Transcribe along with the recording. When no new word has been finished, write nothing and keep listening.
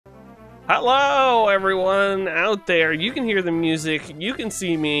Hello, everyone out there. You can hear the music. You can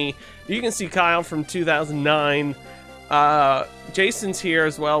see me. You can see Kyle from 2009. Jason's here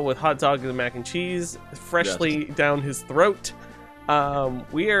as well with hot dog and mac and cheese freshly down his throat.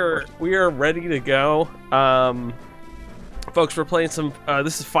 We are ready to go. Folks, we're playing some.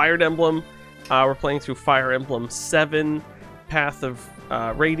 This is Fire Emblem. We're playing through Fire Emblem 7, Path of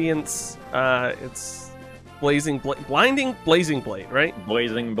Radiance. It's Blazing Blade, right?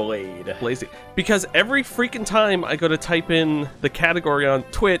 Blazing Blade. Because every freaking time I go to type in the category on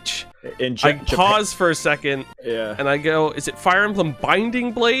Twitch, I pause for a second, and I go, is it Fire Emblem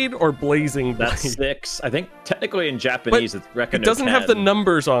Binding Blade or Blazing Blade? That's 6. I think technically in Japanese it's reckoned. It doesn't have the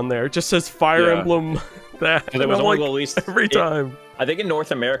numbers on there. It just says Fire Emblem that. It was only released every time. I think in North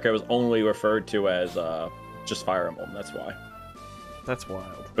America it was only referred to as just Fire Emblem. That's why. That's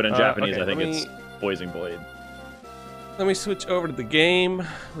wild. But in Japanese, I think it's Blazing Blade. Let me switch over to the game,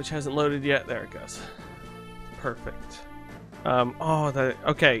 which hasn't loaded yet. There it goes. Perfect.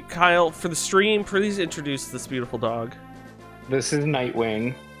 Okay, Kyle, for the stream, please introduce this beautiful dog. This is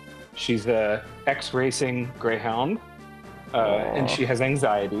Nightwing. She's a ex-racing greyhound, and she has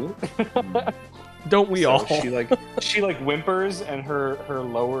anxiety. Don't we all? She whimpers, and her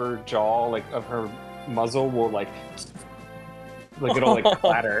lower jaw, of her muzzle, will it'll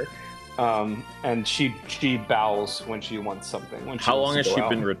clatter. And she bows when she wants something. How long has she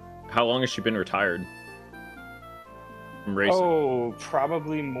been retired from racing? Oh,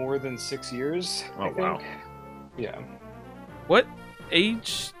 probably more than 6 years. I think. Wow. Yeah. What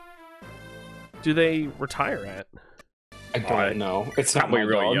age do they retire at? I don't know. It's probably not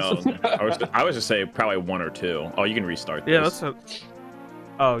really dogs. young. I was just say probably 1 or 2. Oh, you can restart this. Yeah, that's a.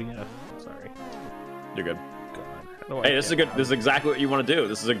 Oh yeah. Sorry. You're good. God, hey, this is exactly what you want to do.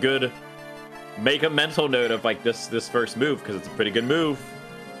 This is a good. Make a mental note of this first move because it's a pretty good move.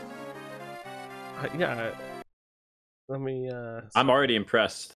 Yeah. Let me. I'm already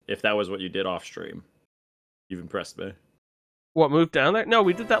impressed. If that was what you did off stream, you've impressed me. What, moved down there? No,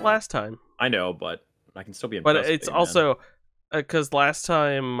 we did that last time. I know, but I can still be impressed. But it's also because last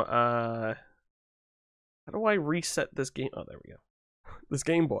time. How do I reset this game? Oh, there we go. This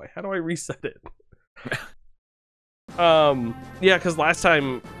Game Boy. How do I reset it? Yeah, because last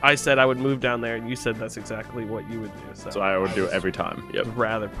time I said I would move down there, and you said that's exactly what you would do. So I would do it every time. Yep.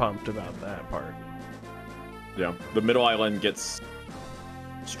 Rather pumped about that part. Yeah, the middle island gets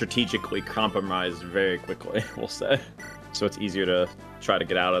strategically compromised very quickly, we'll say. So it's easier to try to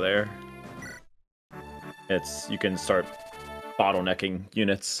get out of there. You can start bottlenecking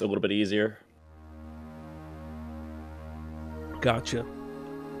units a little bit easier. Gotcha.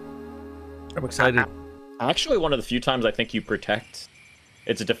 I'm excited. Actually, one of the few times I think you protect.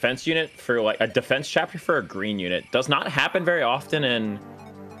 It's a defense unit for a defense chapter for a green unit. Does not happen very often in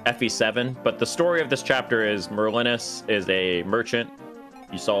FE7, but the story of this chapter is Merlinus is a merchant.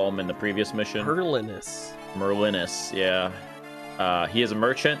 You saw him in the previous mission. Merlinus, yeah. He is a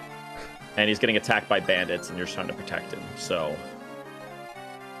merchant, and he's getting attacked by bandits, and you're trying to protect him. So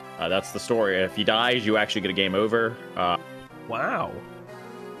that's the story. If he dies, you actually get a game over. Wow.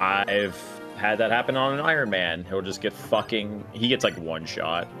 I've had that happen on an Iron Man. He'll just get he gets one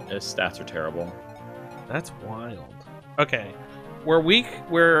shot. His stats are terrible. That's wild. Okay.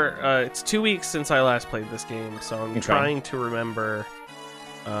 It's 2 weeks since I last played this game, so I'm trying to remember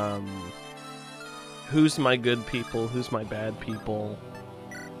who's my good people, who's my bad people.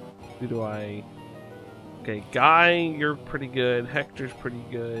 Who do I... Okay, Guy, you're pretty good. Hector's pretty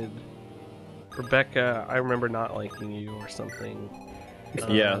good. Rebecca, I remember not liking you or something.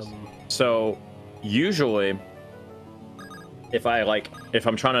 Yes. So usually if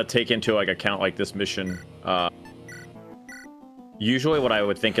I'm trying to take into account this mission, usually what I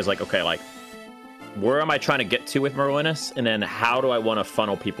would think is okay, where am I trying to get to with Merlinus, and then how do I want to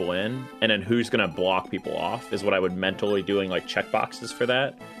funnel people in, and then who's gonna block people off is what I would mentally doing checkboxes for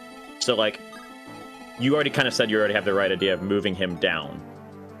that. So you already kind of said you already have the right idea of moving him down.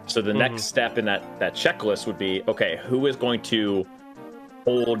 So the next step in that checklist would be, okay, who is going to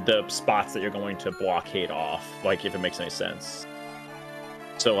hold the spots that you're going to blockade off, if it makes any sense.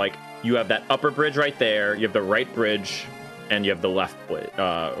 So you have that upper bridge right there, you have the right bridge, and you have the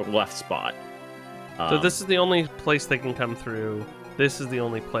left spot. So this is the only place they can come through. This is the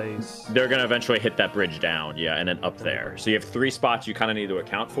only place. They're gonna eventually hit that bridge down, yeah, and then up there. So you have 3 spots you kind of need to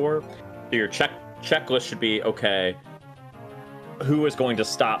account for. So your checklist should be, okay, who is going to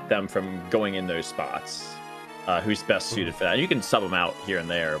stop them from going in those spots? Who's best suited for that? And you can sub them out here and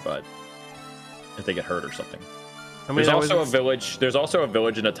there, but if they get hurt or something. There's also a village. There's also a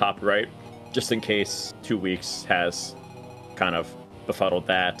village in the top right, just in case 2 weeks has kind of befuddled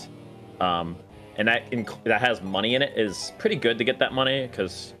that. and that has money in it is pretty good to get that money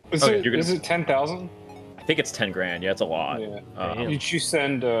because Is it 10,000? I think it's 10 grand. Yeah, it's a lot. Yeah. Did you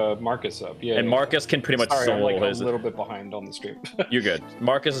send Marcus up? Yeah. And Marcus can pretty much solo I'm his. a little bit behind on the stream. You're good.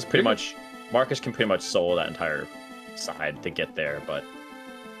 Marcus can pretty much solo that entire side to get there, but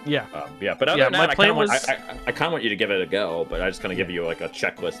yeah, But other than that, my plan was I kind of want you to give it a go, but I just kind of give you like a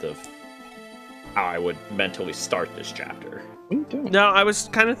checklist of how I would mentally start this chapter. What are you doing? No, I was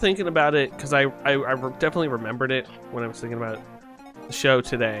kind of thinking about it because I definitely remembered it when I was thinking about the show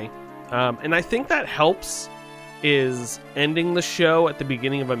today. And I think that helps is ending the show at the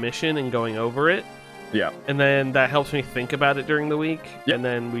beginning of a mission and going over it. Yeah. And then that helps me think about it during the week. Yep. And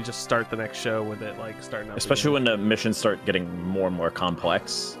then we just start the next show with it, like, starting up. Especially again. when the missions start getting more and more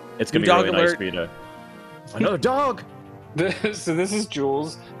complex. It's going to be really nice for you to... Another dog! So this is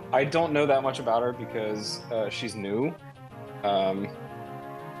Jules. I don't know that much about her because she's new.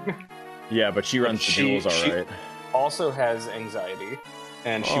 Yeah, but she runs the jewels all right. Also has anxiety.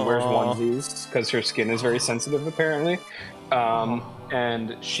 And she wears onesies because her skin is very sensitive, apparently.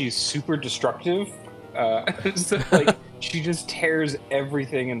 And she's super destructive. So, like, she just tears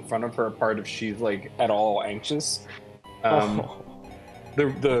everything in front of her apart if she's, like, at all anxious.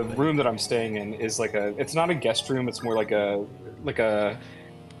 The room that I'm staying in is like it's not a guest room. It's more like a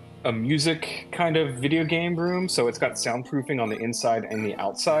music kind of video game room. So it's got soundproofing on the inside and the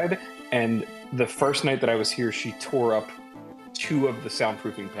outside. And the first night that I was here, she tore up 2 of the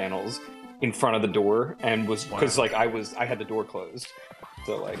soundproofing panels in front of the door, and was because like I had the door closed,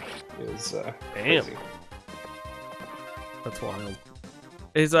 so like it was damn crazy. That's wild.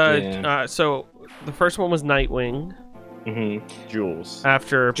 So the first one was Nightwing, Jules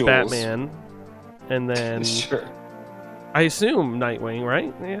after Jules. Batman, and then Sure. I assume Nightwing,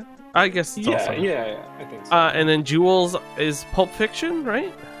 right? Yeah, I guess it's also. Yeah, I think so. And then Jules is Pulp Fiction,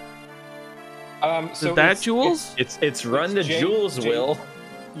 right? So is that Jules? It's run the Jules, Will.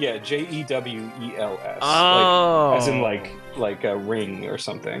 Yeah, Jewels. Oh, as in like a ring or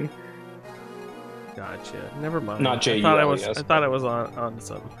something. Gotcha. Never mind. Not J-U-L-E-S. I thought I was on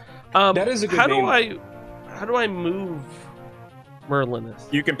something. That is a good name. How do I move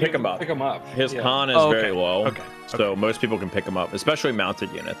Merlinus? You can pick him up. Pick him up. His con is very low, Okay. So most people can pick him up, especially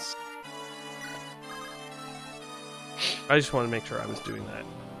mounted units. I just want to make sure I was doing that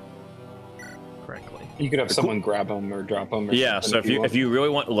correctly. You could have someone grab him or drop him. Or Yeah, so something if you really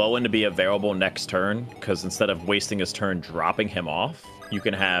want Lowen to be available next turn, because instead of wasting his turn dropping him off, you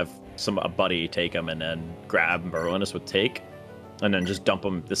can have a buddy take him and then grab Merlinus with take, and then just dump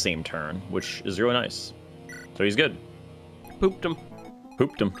him the same turn, which is really nice. So he's good. Pooped him.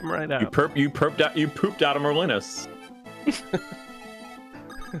 Come right out. You pooped out of Merlinus.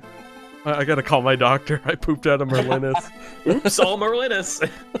 I gotta call my doctor. I pooped out of Merlinus. Oops, all Merlinus.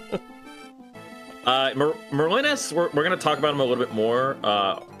 Merlinus, we're going to talk about him a little bit more.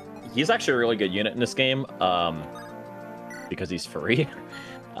 He's actually a really good unit in this game, because he's free.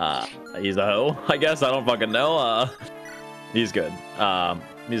 He's a hoe, I guess. I don't fucking know. He's good.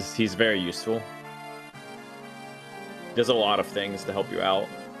 He's very useful. Does a lot of things to help you out.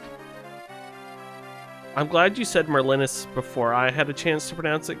 I'm glad you said Merlinus before I had a chance to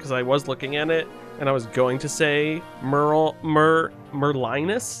pronounce it, because I was looking at it, and I was going to say Merlinus.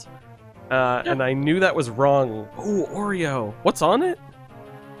 And I knew that was wrong. Ooh, Oreo. What's on it?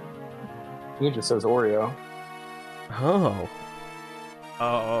 It just says Oreo. Oh.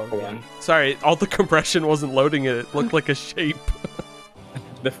 Oh, Hold on. sorry. All the compression wasn't loading it. It looked like a shape.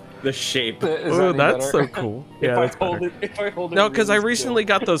 The shape. Oh, that's so cool. Yeah, that's better. If I hold it No, because I really recently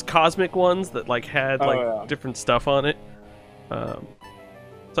got those cosmic ones that like had different stuff on it.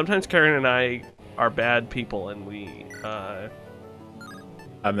 Sometimes Karen and I are bad people, and we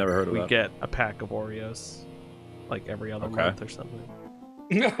I've never heard of that. We get a pack of Oreos, like every other month or something.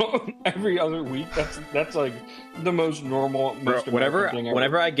 No, every other week. That's like the most normal.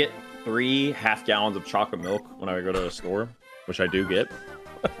 Whenever I get 3 half-gallons of chocolate milk when I go to the store, which I do get,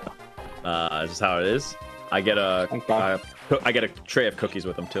 this is how it is. I get a tray of cookies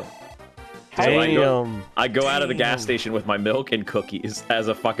with them too. So I go out of the gas station with my milk and cookies as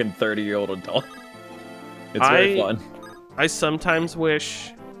a fucking 30-year-old adult. It's very fun. I sometimes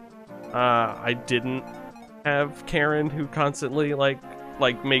wish I didn't have Karen who constantly like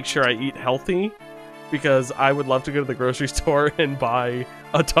make sure I eat healthy, because I would love to go to the grocery store and buy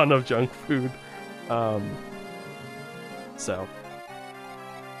a ton of junk food.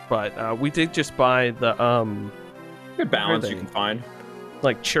 But we did just buy the good balance you can find,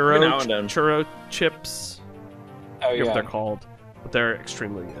 like churro chips. Oh, I forget what they're called, but they're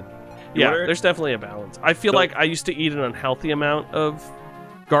extremely good. Yeah, there's definitely a balance. I feel like I used to eat an unhealthy amount of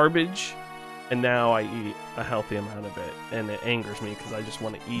garbage, and now I eat a healthy amount of it, and it angers me because I just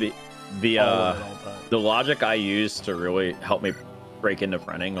want to eat all time. The logic I used to really help me break into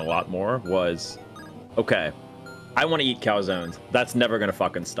running a lot more was, okay, I want to eat calzones. That's never gonna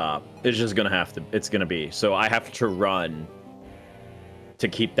fucking stop. It's just gonna have to. It's gonna be. So I have to run to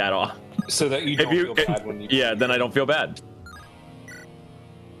keep that off. So that you don't feel bad when you. Yeah, then I don't feel bad.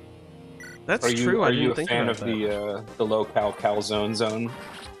 That's true. Are you a fan of the low-cal calzone zone?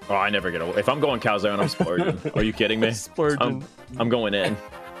 Oh, I never get away. If I'm going calzone, I'm splurging. Are you kidding me? Splurging. I'm going in.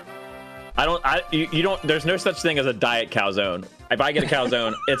 You don't. There's no such thing as a diet calzone. If I get a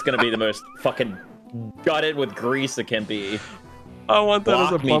calzone, it's gonna be the most fucking gutted with grease it can be. I want that as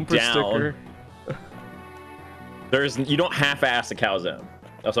a Lock me bumper down. sticker. You don't half-ass a calzone.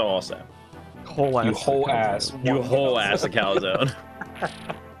 That's all I'll say. Whole ass. You whole ass. You whole ass a calzone.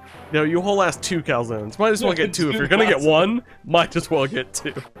 No, you whole ass 2 calzones. Might as well get 2. If you're gonna get 1, might as well get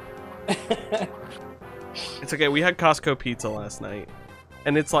 2. It's okay. We had Costco pizza last night,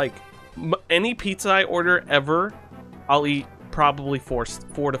 and it's like any pizza I order ever, I'll eat probably 4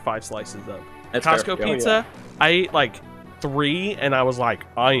 to 5 slices of. That's Costco fair. pizza, I ate like 3, and I was like,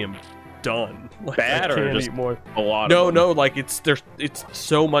 I am done. Like, Bad I or can't just eat more. a lot? No, of them? no, like it's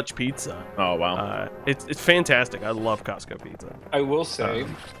so much pizza. Oh wow. It's fantastic. I love Costco pizza. I will say,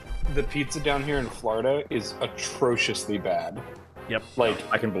 the pizza down here in Florida is atrociously bad. Yep. Like,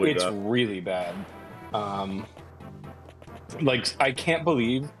 I can believe it's that. really bad. Like, I can't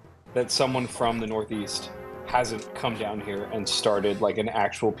believe that someone from the Northeast hasn't come down here and started like an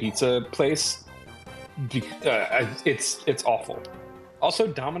actual pizza place. It's awful. Also,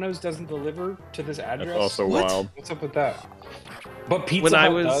 Domino's doesn't deliver to this address. That's also What? wild. What's up with that? But Pizza When I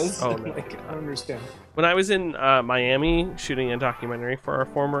Hut was- does. oh, no. Like, I don't understand. When I was in Miami shooting a documentary for our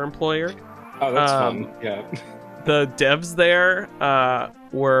former employer, Oh, that's fun. Yeah. the devs there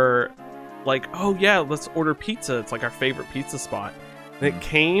were like, "Oh yeah, let's order pizza. It's like our favorite pizza spot." And it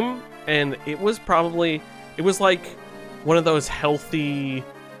came, and it was like one of those healthy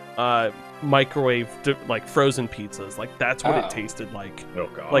microwave like frozen pizzas. Like that's what Oh. it tasted like. Oh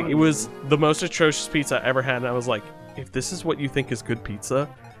god. Like it was the most atrocious pizza I ever had, and I was like, if this is what you think is good pizza,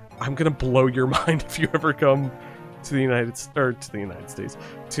 I'm gonna blow your mind if you ever come to the United States,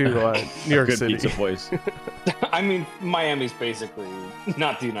 to New York Good City. pizza place. I mean, Miami's basically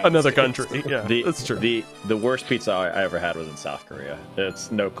not the United Another States. country. Yeah, that's true. The worst pizza I ever had was in South Korea.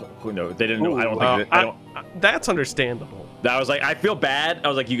 It's no, they didn't know. I don't think that's understandable. I was like, I feel bad. I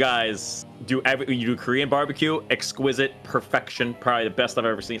was like, you guys you do Korean barbecue, exquisite perfection, probably the best I've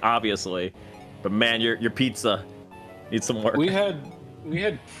ever seen, obviously. But man, your pizza needs some work. We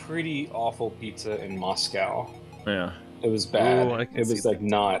had pretty awful pizza in Moscow. Yeah. It was bad. Ooh, I can It see was like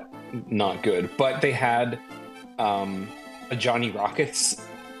not good. But they had a Johnny Rockets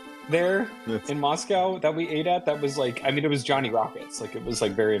there in Moscow that we ate at. That was like, I mean, it was Johnny Rockets. Like it was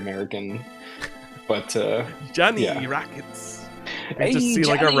like very American. But Johnny yeah. Rockets. You Hey, just see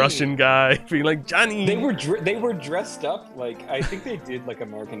like a Johnny! Russian guy being like Johnny. they were dressed up like, I think they did like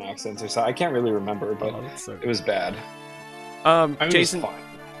American accents or something. I can't really remember, but Oh, that's so it was bad. I I mean, Jason, it was fine.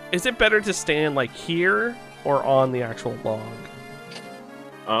 is it better to stand like here or on the actual log?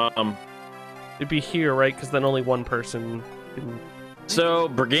 It'd be here, right? Because then only one person can. So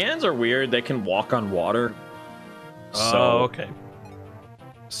brigands are weird. They can walk on water. Oh, okay.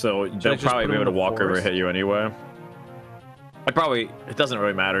 So I they'll just probably put be him able in to the walk over and forest? hit you anyway. It doesn't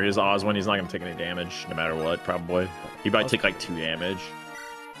really matter. He's Oswin. He's not going to take any damage no matter what, probably. He might take like 2 damage.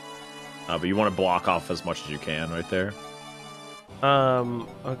 But you want to block off as much as you can right there.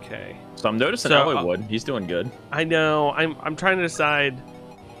 Okay. So I'm noticing So, Elwood. He's doing good. I know. I'm trying to decide.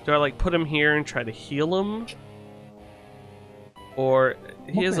 Do I like put him here and try to heal him, or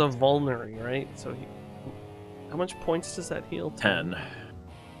he is a vulnerary, right? So how much points does that heal? 10.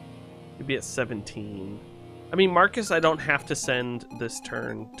 He'd be at 17. I mean, Marcus, I don't have to send this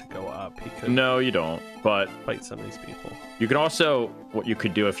turn to go up. He could No, you don't. But fight some of these people. you can also, what you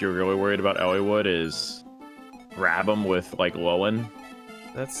could do if you're really worried about Elwood is grab him with like Lowen.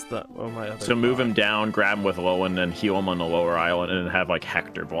 That's my other. So move thought. him down, grab him with Lowen, then heal him on the lower island, and then have like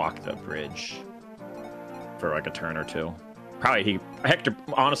Hector block the bridge for like a turn or 2. Probably Hector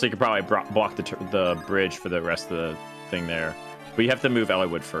honestly could probably block the bridge for the rest of the thing there, but you have to move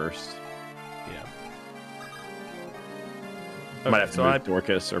Elwood first. Yeah. Might have to so move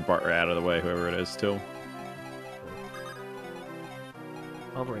Dorcas or Bart out of the way, whoever it is, too.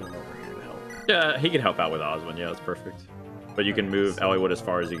 I'll bring him over here to help. Yeah, he can help out with Oswin. Yeah, that's perfect. But you can move Elwood as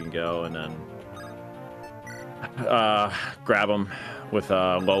far as you can go, and then grab him with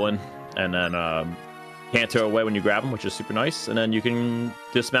Lowen, and then canter away when you grab them, which is super nice. And then you can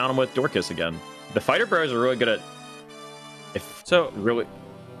dismount them with Dorcas again. The fighter bros are really good at.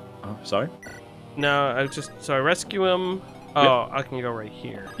 Oh, sorry. No, I rescue him. Oh, I can go right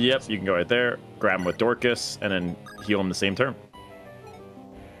here. Yep, you can go right there, grab him with Dorcas, and then heal him the same turn.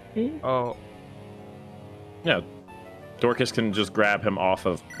 Oh. Yeah. Dorcas can just grab him off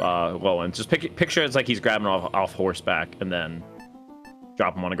of and just picture it's like he's grabbing off horseback and then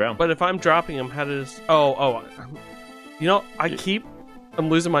drop him on the ground. But if I'm dropping him, how does... You know, I'm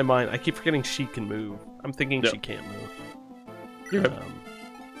losing my mind. I keep forgetting she can move. I'm thinking she can't move.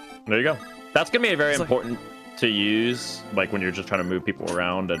 There you go. That's going to be very important to use, like when you're just trying to move people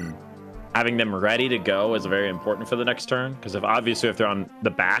around, and having them ready to go is very important for the next turn. Because if they're on the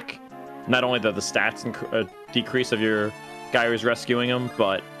back, not only do the stats decrease of your guy who's rescuing them,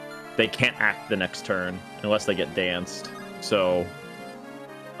 but they can't act the next turn unless they get danced. So,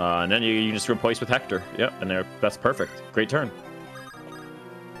 and then you just replace with Hector. Yep, and that's perfect. Great turn.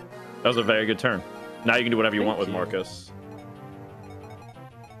 That was a very good turn. Now you can do whatever you want with Marcus.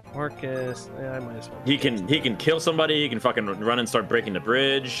 Marcus, yeah, I might as well. He can kill somebody. He can fucking run and start breaking the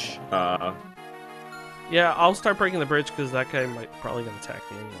bridge. Yeah, I'll start breaking the bridge because that guy might probably gonna attack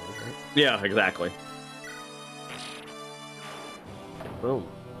me anyway, right? Yeah, exactly. Boom.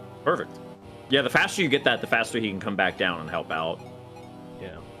 Perfect. Yeah, the faster you get that, the faster he can come back down and help out.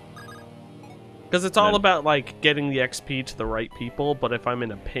 Yeah. Because it's all about like getting the XP to the right people, but if I'm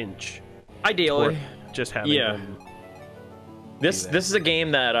in a pinch, ideally, just having them. This is a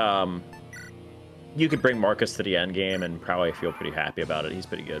game that you could bring Marcus to the end game and probably feel pretty happy about it. He's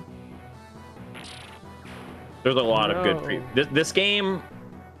pretty good. There's a lot of good this game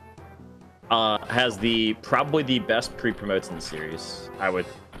has probably the best pre-promotes in the series. I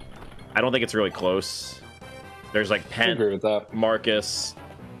don't think it's really close. There's like Penn, agree with that. Marcus,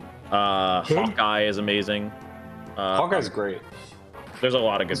 Hawkeye is amazing. Hawkeye's great. There's a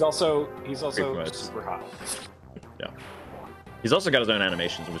lot of good. He's also super hot. Yeah. He's also got his own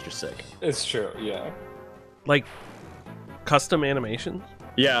animations, which is sick. It's true, yeah. Like custom animations?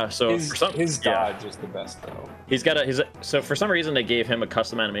 Yeah, so his dodge is the best though. So for some reason they gave him a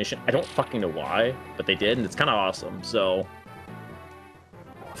custom animation. I don't fucking know why, but they did, and it's kind of awesome. So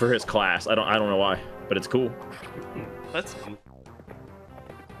for his class, I don't know why, but it's cool. That's neat.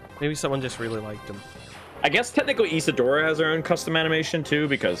 Maybe someone just really liked him. I guess technically Isadora has her own custom animation too,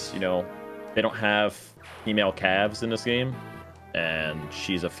 because they don't have female calves in this game. And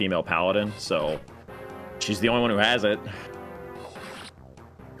she's a female paladin, so she's the only one who has it.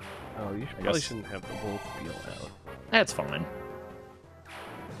 Oh, you probably shouldn't have the whole feel out. That's fine.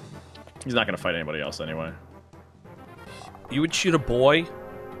 He's not going to fight anybody else anyway. You would shoot a boy?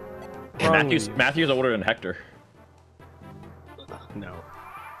 Matthew's older than Hector. No.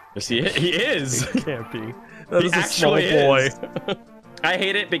 Yes, he is. It can't be. That is a small boy. I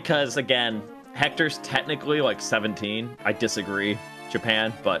hate it because, again, Hector's technically like 17. I disagree,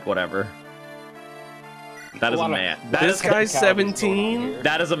 Japan, but whatever. That is a man. This guy's 17?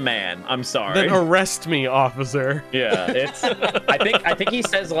 That is a man. I'm sorry. Then arrest me, officer. Yeah, it's. I think he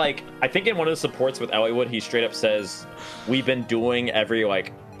says like. I think in one of the supports with Elliowood, he straight up says, "We've been dueling every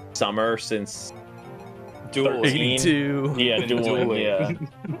like summer since dueling." 82. Yeah, dueling. Yeah.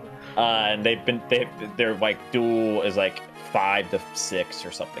 And their like duel is like 5 to 6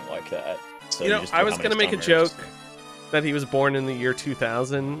 or something like that. So I was gonna make a joke that he was born in the year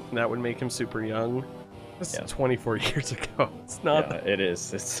 2000, and that would make him super young. That's 24 years ago. It's not. Yeah, it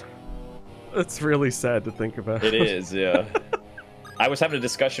is. It's really sad to think about. It is, yeah. I was having a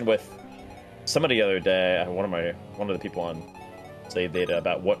discussion with somebody the other day. One of the people on Save Data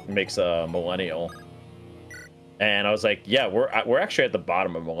about what makes a millennial, and I was like, yeah, we're actually at the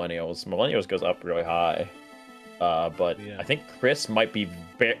bottom of millennials. Millennials goes up really high. But yeah. I think Chris might be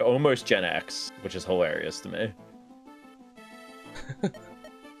almost Gen X, which is hilarious to me.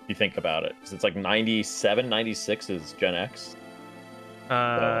 You think about it, because it's like 97, 96 is Gen X.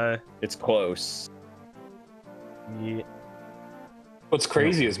 So it's close. Yeah. What's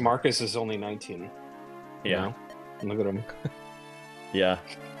crazy is Marcus is only 19. Yeah. Look at him. Yeah.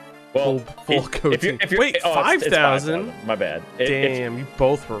 Well, full coaching. Wait, 5,000? My bad. Damn, you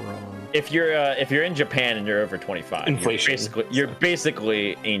both were wrong. If you're in Japan and you're over 25, inflation. You're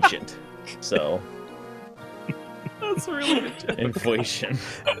basically ancient. So that's really good joke. Inflation.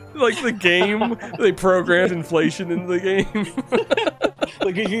 Like the game, they programmed inflation in the game.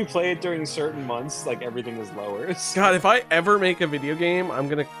 Like if you play it during certain months, like everything is lower. God, if I ever make a video game, I'm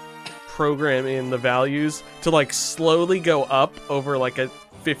gonna program in the values to like slowly go up over like a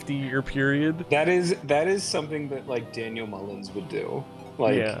 50-year period. That is something that like Daniel Mullins would do.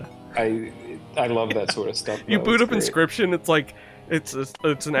 Like yeah. I love that sort of stuff. You though. boot It's up great. Inscription, it's like it's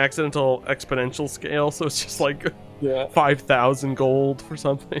an accidental exponential scale, so it's just like Yeah. 5,000 gold for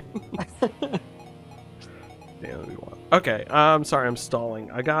something. Yeah, what do we want? Okay, sorry, I'm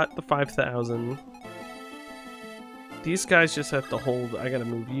stalling. I got the 5,000. These guys just have to hold. I gotta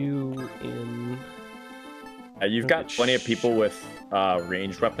move you in. You've got plenty of people with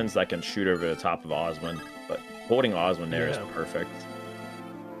ranged weapons that can shoot over the top of Osmond, but holding Osmond there is perfect.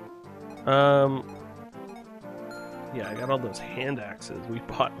 Yeah, I got all those hand axes we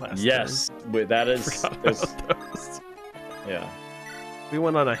bought last Yes, but that is. Forgot about those. Yeah. We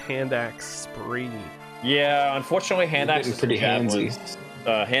went on a hand axe spree. Yeah, unfortunately, hand You're axes getting and pretty javelins.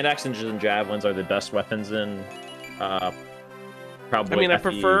 Hand axes and javelins are the best weapons in. Probably. I mean, I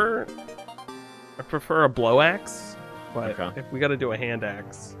FE. prefer a blow axe, but Okay. if we got to do a hand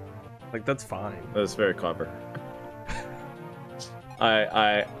axe, like that's fine. That's very clever.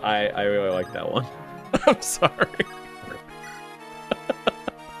 I really like that one. I'm sorry.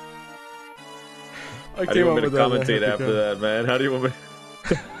 I How do you want me to with that, and I commentate had to after go. that, man? How do you want me?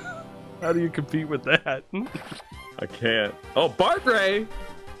 How do you compete with that? I can't. Oh, Bart Ray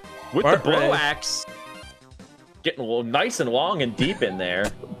with Bart the blow Ray. axe, getting a little nice and long and deep in there.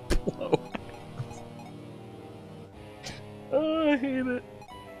 Blow axe. Oh, I hate it.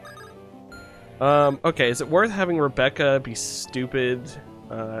 Okay, is it worth having Rebecca be stupid?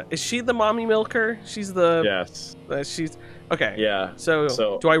 Is she the mommy milker? She's the Yes. she's okay. Yeah.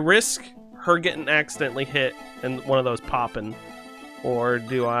 So do I risk her getting accidentally hit and one of those popping, or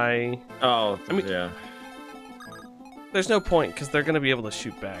do I? Oh, I mean- yeah. There's no point because they're gonna be able to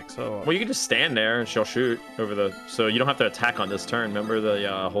shoot back. So Well, you can just stand there and she'll shoot over the. So you don't have to attack on this turn. Remember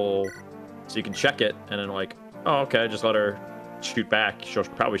the whole. So you can check it and then like, oh okay, just let her shoot back. She'll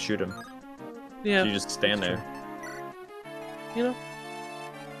probably shoot him. yeah, So you just stand that's there. you know,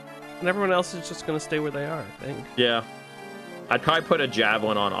 and everyone else is just gonna stay where they are. I think. Yeah. I'd probably put a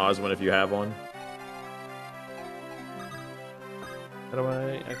javelin on Oswin if you have one. How do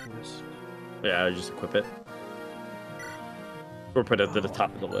I can just. Yeah, just equip it. Or put it to the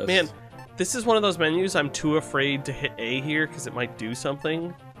top of the list. Man, this is one of those menus I'm too afraid to hit A here because it might do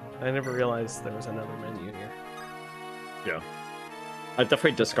something. I never realized there was another menu here. Yeah. I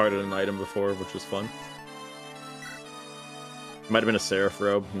definitely discarded an item before, which was fun. Might have been a Seraph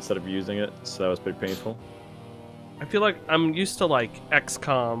robe instead of using it, so that was pretty painful. I feel like I'm used to like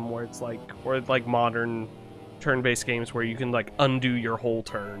XCOM where it's like, or like modern turn-based games where you can like undo your whole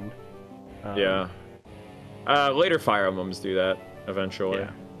turn. Yeah. Later Fire Emblems do that eventually.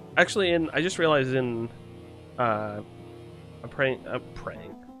 Yeah. Actually, I just realized in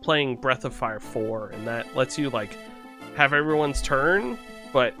playing Breath of Fire 4, and that lets you like have everyone's turn,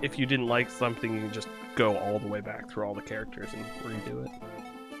 but if you didn't like something, you just go all the way back through all the characters and redo it.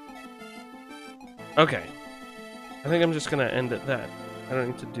 Okay. I think I'm just gonna end at that. I don't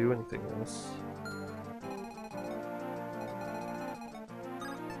need to do anything else.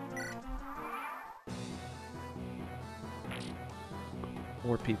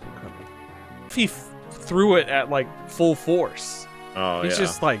 More people coming. If he threw it at like full force, Oh, he's yeah.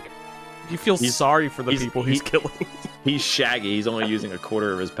 just like he feels He's- sorry for the people he's killing. He's Shaggy. He's only using a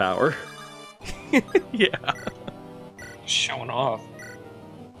quarter of his power. Yeah. Showing off.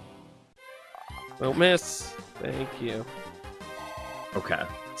 Don't miss. Thank you. Okay.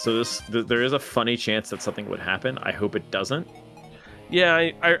 So there is a funny chance that something would happen. I hope it doesn't. Yeah,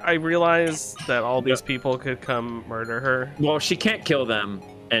 I realize that all these people could come murder her. Well, she can't kill them,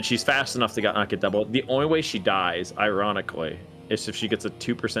 and she's fast enough to not get double. The only way she dies, ironically, is if she gets a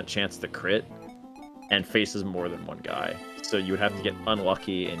 2% chance to crit and faces more than one guy. So you would have to get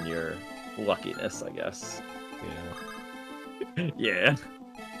unlucky in your luckiness, I guess. Yeah. Yeah.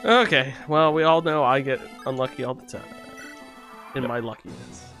 Okay, well, we all know I get unlucky all the time. In my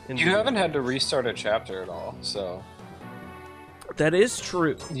luckiness. You haven't had to restart a chapter at all, so That is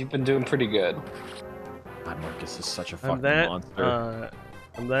true. you've been doing pretty good. God, Marcus is such a I'm fucking that, monster.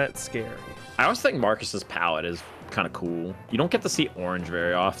 I'm that scary. I always think Marcus's palette is kind of cool. You don't get to see orange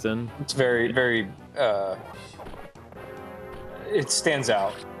very often. It's very, very. It stands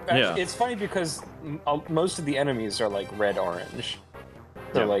out. Actually, Yeah. It's funny because most of the enemies are like red-orange.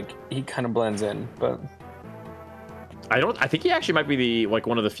 So Yeah. like he kind of blends in, but I think he actually might be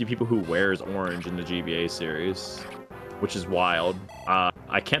one of the few people who wears orange in the GBA series, which is wild.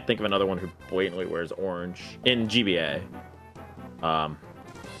 I can't think of another one who blatantly wears orange in GBA.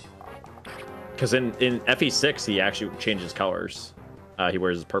 Because in FE6 he actually changes colors. He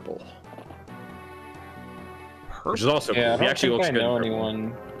wears purple, which is also yeah, cool. I He don't actually think looks I good. know in purple.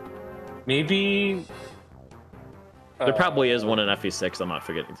 anyone. Maybe There probably is one in FE6. I'm not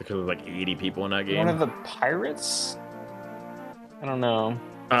forgetting because there's like 80 people in that game. One of the pirates? I don't know.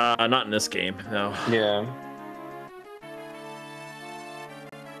 Not in this game. No. Yeah.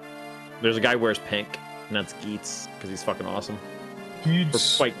 There's a guy who wears pink, and that's Geets because he's fucking awesome.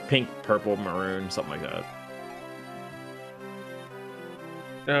 Geets. Or, like pink, purple, maroon, something like that.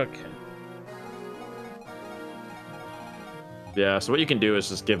 Okay. Yeah. So what you can do is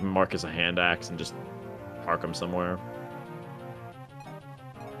just give Marcus a hand axe and just park him somewhere.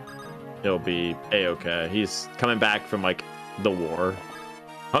 He'll be a-okay. He's coming back from like the war.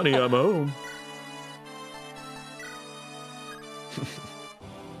 Honey, I'm home.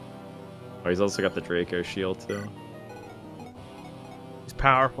 Oh, he's also got the Draco shield too. He's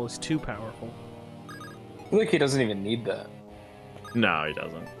powerful. He's too powerful. I feel like he doesn't even need that. No, he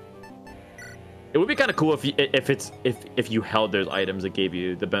doesn't. It would be kind of cool if you held those items that gave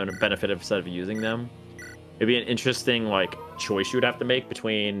you the benefit of instead of using them. It'd be an interesting like choice you would have to make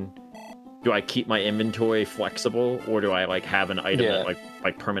between, do I keep my inventory flexible or do I like have an item that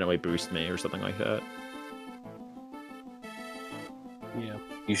like permanently boosts me or something like that? Yeah.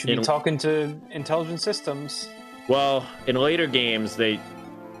 You should be talking to intelligent systems. Well, in later games,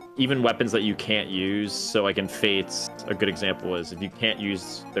 even weapons that you can't use, so like in Fates, a good example is if you can't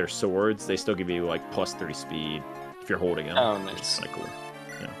use their swords, they still give you like +3 speed if you're holding them. Oh, nice. Kind of cool.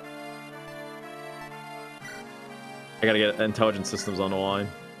 Yeah. I gotta get intelligent systems on the line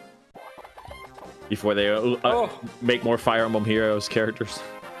before they make more Fire Emblem Heroes characters.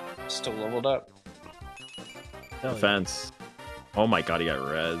 Still leveled up. Defense. Oh my god, he got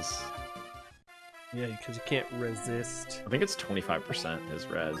res. Yeah, because you can't resist. I think it's 25% his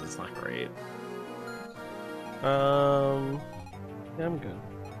res. It's not great. Yeah, I'm good.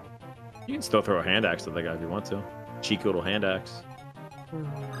 You can still throw a hand axe at that guy if you want to. Cheeky little hand axe.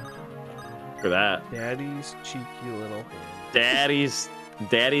 For that. Daddy's cheeky little hand.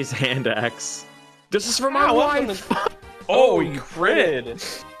 Daddy's hand axe. This is for my wife. Oh, you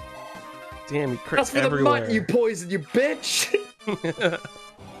critted. Damn, you crits That's for everywhere. the mutton, you poison, you bitch.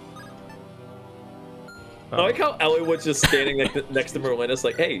 I like how Ellie was just standing next to Merlinus,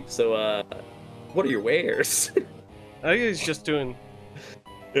 like, hey, so, what are your wares? I think he's just doing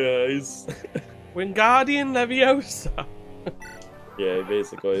Yeah, he's... Wingardium Leviosa. Yeah, he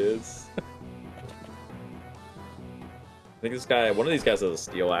basically is. I think this guy, one of these guys has a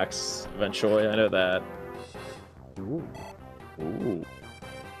steel axe eventually, I know that. Ooh. Ooh.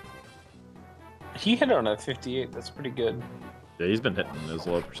 He hit on a 58, that's pretty good. Yeah, he's been hitting those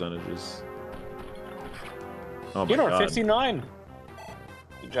low percentages. Oh He my hit on god. 59.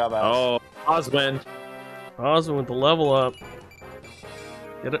 Good job, Alex. Oh, Oswin. Oswin with the level up.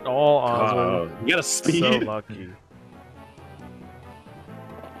 Get it all, Oswin. You got a speed. So lucky.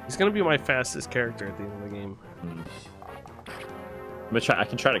 He's gonna be my fastest character at the end of the game. I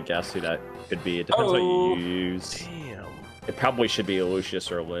can try to guess who that could be. It depends what you use. Damn. It probably should be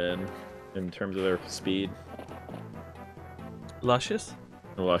Lucius or Lynn in terms of their speed. Luscious?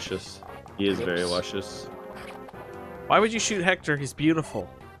 Luscious. He is very luscious. Why would you shoot Hector? He's beautiful.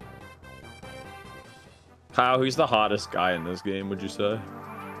 Kyle, who's the hottest guy in this game, would you say?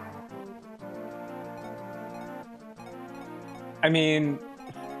 I mean,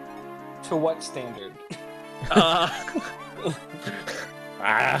 to what standard?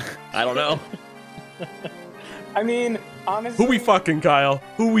 I don't know. I mean, honestly... Who we fucking, Kyle?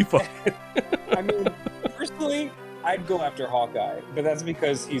 Who we fucking? I mean, personally, I'd go after Hawkeye, but that's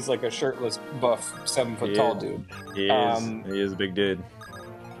because he's like a shirtless, buff, 7-foot tall dude. He is. He is a big dude.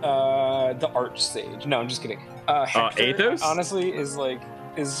 The Archsage. No, I'm just kidding. Hector, Athos? honestly,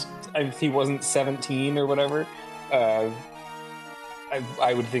 if he wasn't 17 or whatever, I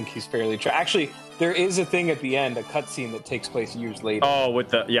would think he's fairly... Actually, there is a thing at the end, a cutscene that takes place years later. Oh, with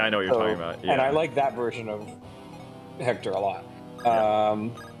the... Yeah, I know what you're talking about. Yeah. And I like that version of Hector a lot. Yeah.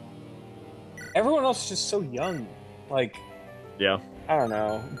 Everyone else is just so young. Like... Yeah. I don't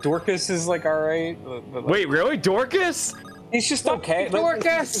know. Dorcas is like alright. Wait, really? Dorcas? He's just okay. Dorcas!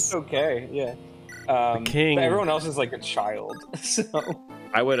 He's just okay, yeah. The king. But everyone else is like a child, so...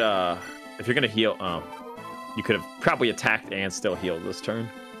 I would, if you're gonna heal, you could have probably attacked and still healed this turn.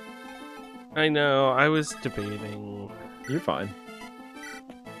 I know. I was debating. You're fine.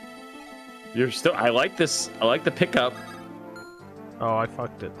 You're still... I like this. I like the pickup. Oh, I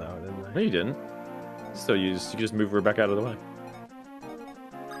fucked it though, didn't I? No, you didn't. Still use. You can just move Rebecca out of the way.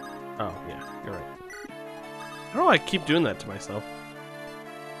 Oh, yeah. You're right. I don't know why I keep doing that to myself.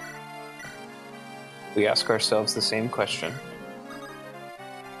 We ask ourselves the same question.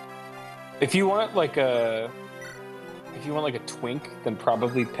 If you want like a twink, then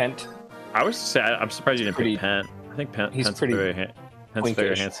probably Pent. I was sad. I'm surprised you didn't Pretty- pick Pent. I think He's Pence pretty Pence a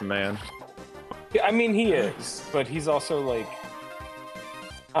very twinkish. handsome man. Yeah, I mean, he is, but he's also like,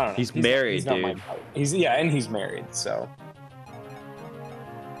 I don't know. He's married, he's not my dude. type. And he's married, so.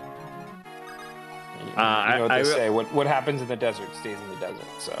 You know what they say? What happens in the desert stays in the desert.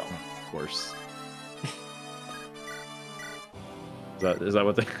 So. Of course. Is that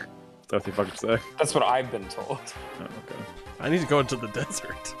what they? Is that what they fucking say? That's what I've been told. Oh, okay. I need to go into the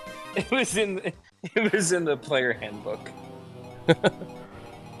desert. It was in the player handbook.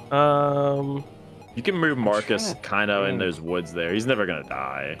 You can move Marcus kind of in those woods there. He's never gonna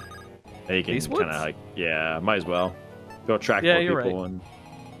die. And he can kind of like, yeah, might as well go attract more people. Right. And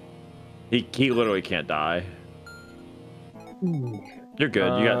he literally can't die. You're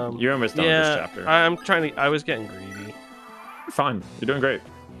good. You're almost done with this chapter. I was getting greedy. You're fine. You're doing great.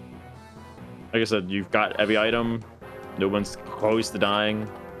 Like I said, you've got every item. No one's close to dying.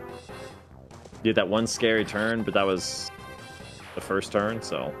 You did that one scary turn, but that was the first turn,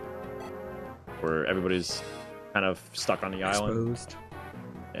 so where everybody's kind of stuck on the island. Exposed.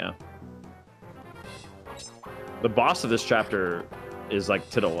 Yeah. The boss of this chapter is like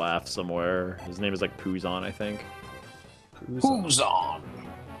to the left somewhere. His name is like Puzon, I think. Puzon.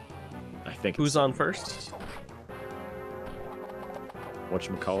 I think. Who's on first?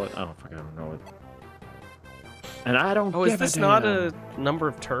 Whatchamacallit? I don't fucking know it. And I don't. Oh, is this not a number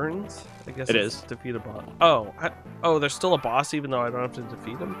of turns? I guess it it's is. Defeat a boss. Oh, there's still a boss even though I don't have to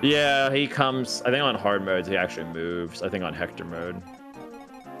defeat him. Yeah, he comes. I think on hard modes he actually moves. I think on Hector mode.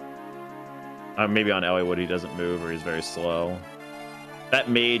 Maybe on Elliewood he doesn't move or he's very slow. That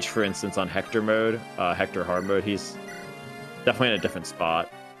mage, for instance, on Hector mode, Hector hard mode, he's definitely in a different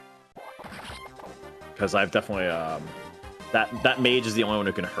spot. Because I've definitely that mage is the only one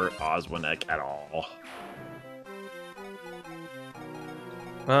who can hurt Oswinnek at all.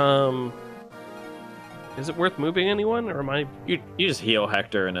 Is it worth moving anyone, or am I? You just heal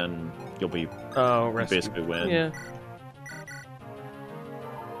Hector and then you'll be basically win. Yeah.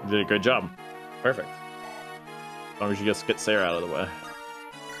 You did a good job. Perfect. As long as you just get Sarah out of the way.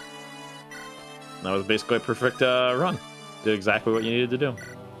 That was basically a perfect run. Did exactly what you needed to do.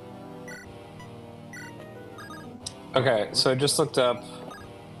 Okay, so I just looked up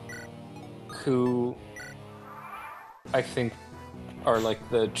who I think are like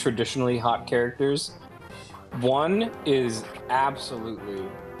the traditionally hot characters. One is absolutely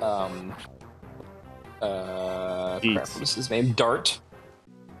crap, what's his name? Dart.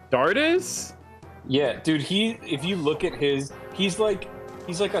 Dart is? Yeah, dude, if you look at he's like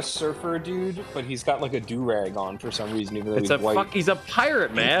a surfer dude, but he's got like a do-rag on for some reason, even though he's white. He's a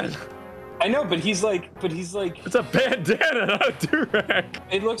pirate, man. I know, but he's like it's a bandana, not a do-rag.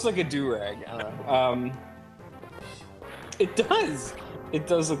 It looks like a do-rag. I don't know. It does. It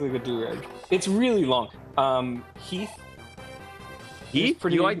does look like a do-rag. It's really long. Heath. Heath?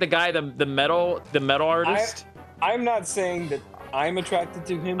 You like the guy, the metal artist? I'm not saying that I'm attracted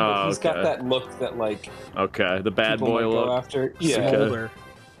to him, but he's got that look that like. Okay, the bad boy look. Go after. Yeah.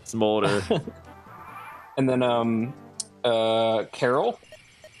 Smolder. Smolder. And then Carol.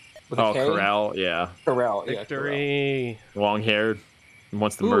 Corral, yeah. Corral, Victory. Long-haired.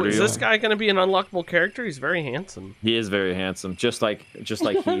 Wants to murder you. Is this guy going to be an unlockable character? He's very handsome. He is very handsome, just like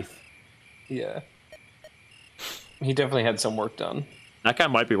Heath. Yeah. He definitely had some work done. That guy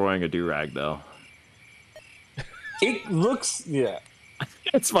might be wearing a do-rag though. It looks, yeah.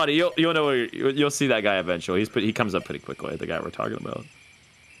 It's funny. You'll know. You'll see that guy eventually. He comes up pretty quickly. The guy we're talking about.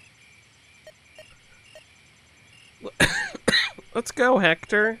 Let's go,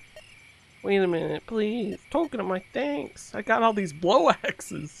 Hector. Wait a minute, please. Talking to my thanks. I got all these blow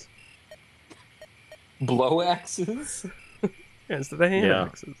axes. Blow axes? Yeah, instead of hand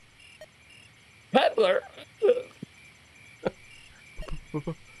axes. Peddler.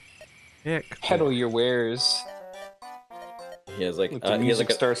 Peddle your wares. He has like the music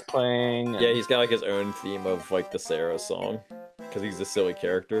starts playing. Yeah, he's got like his own theme of like the Sarah song, because he's a silly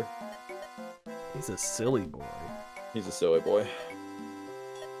character. He's a silly boy. He's a silly boy.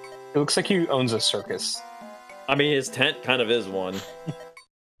 It looks like he owns a circus. I mean, his tent kind of is one.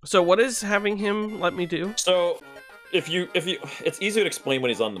 So what is having him let me do? So, if you, it's easier to explain when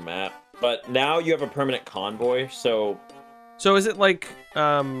he's on the map, but now you have a permanent convoy. So is it like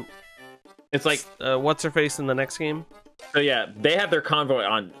it's like what's her face in the next game? So yeah, they have their convoy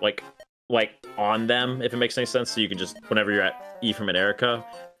on like on them, if it makes any sense. So you can just, whenever you're at Ephraim and Erica,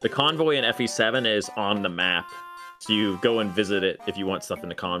 the convoy in FE7 is on the map. So you go and visit it if you want stuff in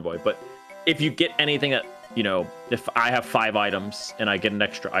the convoy. But if you get anything that, if I have 5 items and I get an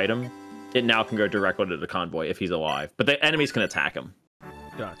extra item, it now can go directly to the convoy if he's alive. But the enemies can attack him.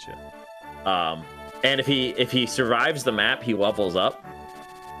 Gotcha. And if he survives the map, he levels up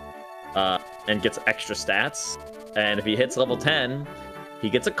and gets extra stats. And if he hits level 10, he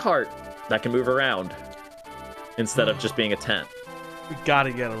gets a cart that can move around instead of just being a tent. We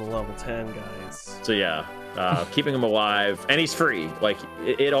gotta get him to level 10, guys. So yeah, keeping him alive, and he's free. Like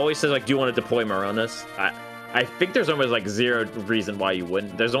it always says, like, do you want to deploy Merlinus? I think there's almost like zero reason why you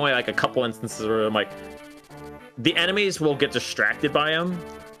wouldn't. There's only like a couple instances where I'm like, the enemies will get distracted by him,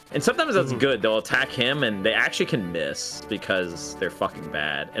 and sometimes that's good. They'll attack him, and they actually can miss because they're fucking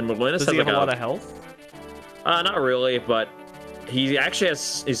bad. And Merlinus Does has he have like a lot of health? Not really, but he's actually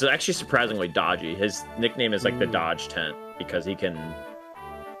surprisingly dodgy. His nickname is like the Dodge Tent because he can.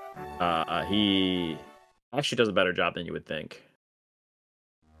 He actually does a better job than you would think.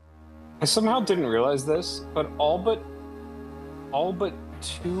 I somehow didn't realize this, but all but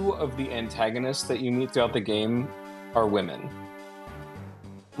 2 of the antagonists that you meet throughout the game are women.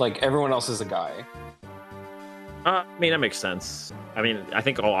 Like, everyone else is a guy. I mean, that makes sense. I mean, I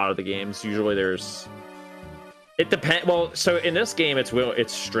think a lot of the games, usually there's... It depends. Well, so in this game,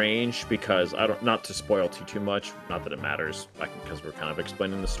 it's strange because not to spoil too much, not that it matters, like, because we're kind of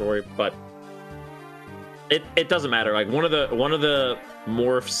explaining the story, but it doesn't matter. Like one of the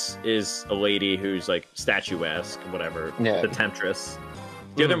morphs is a lady who's like statuesque, whatever, the temptress.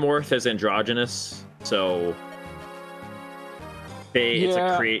 The other morph is androgynous, so it's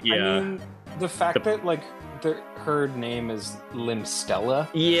a create. Yeah, I mean, the fact that like her name is Limstella.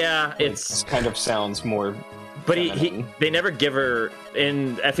 Yeah, like, it kind of sounds more. But they never give her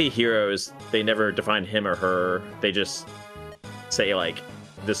in FE Heroes. They never define him or her. They just say like,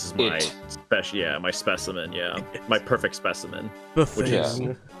 "This is my my specimen, my perfect specimen." Which is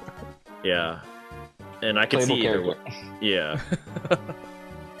and I can Playable see either way. Yeah.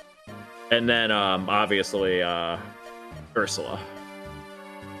 And then obviously Ursula.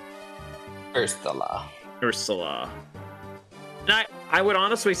 And I would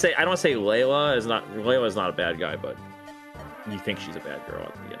honestly say, I don't say Layla is not a bad guy, but you think she's a bad girl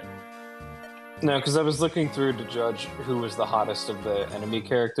at the beginning. No, because I was looking through to judge who was the hottest of the enemy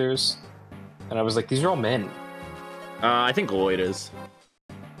characters, and I was like, these are all men. I think Lloyd is.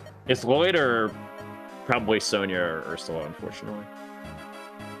 It's Lloyd or probably Sonya or Ursula, unfortunately.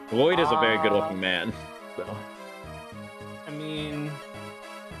 Lloyd is a very good-looking man. So. I mean...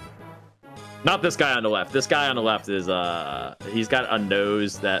 Not this guy on the left. This guy on the left is, he's got a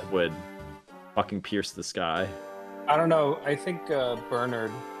nose that would fucking pierce the sky. I don't know. I think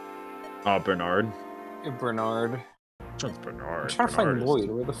Bernard. Oh, Bernard. Bernard. Which one's Bernard? I'm trying to find Lloyd.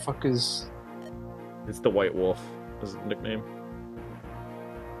 Where the fuck is... It's the White Wolf, is his nickname.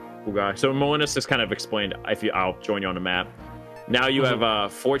 Cool guy. So Merlinus just kind of explained, I'll join you on the map. Now you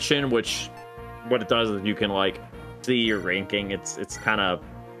have Fortune, which what it does is you can like see your ranking. It's kind of...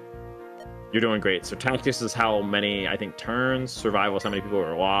 You're doing great. So tactics is how many, I think, turns. Survival is how many people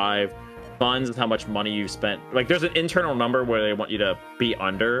are alive. Funds is how much money you've spent. Like, there's an internal number where they want you to be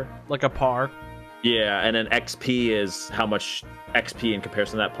under. Like a par. Yeah, and then XP is how much XP in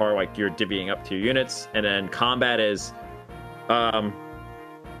comparison to that par, like, you're divvying up to your units. And then combat is how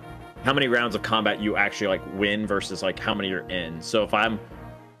many rounds of combat you actually, like, win versus, like, how many you're in. So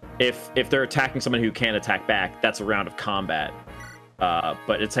if they're attacking someone who can't attack back, that's a round of combat.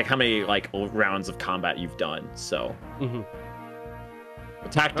 But it's like how many like rounds of combat you've done. So the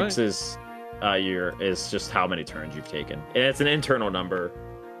tactics is just how many turns you've taken, and it's an internal number.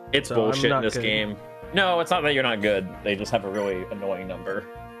 It's so bullshit in this game. No, it's not that you're not good. They just have a really annoying number.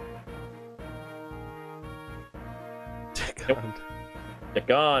 Tick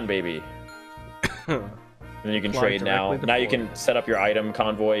on, baby. And then you can trade now. Now you can set up your item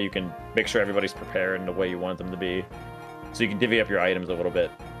convoy. You can make sure everybody's prepared in the way you want them to be. So you can divvy up your items a little bit,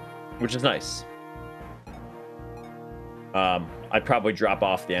 which is nice. I'd probably drop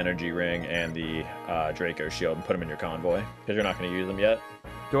off the energy ring and the Draco shield and put them in your convoy because you're not going to use them yet.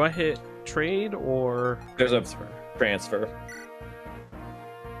 Do I hit trade or there's transfer? A transfer.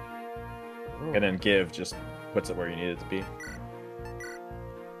 Oh. And then give just puts it where you need it to be.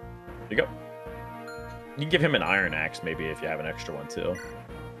 There you go. You can give him an iron axe maybe if you have an extra one too.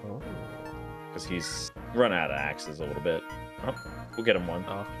 Oh. Because he's run out of axes a little bit. Oh, we'll get him one.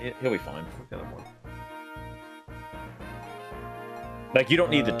 Oh, he'll be fine. We'll get him one. Like, you don't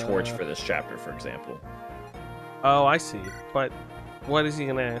need the torch for this chapter, for example. Oh, I see. But what is he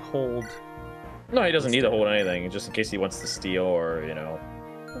gonna hold? No, he doesn't need to hold anything, just in case he wants to steal or, you know,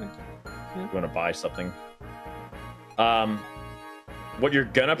 you want to buy something. What you're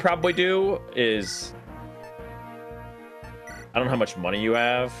gonna probably do is... I don't know how much money you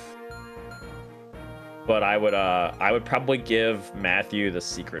have. But I would probably give Matthew the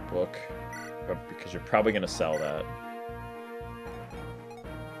secret book. because you're probably gonna sell that.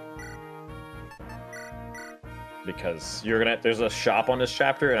 Because there's a shop on this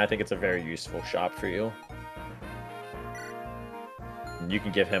chapter, and I think it's a very useful shop for you. And you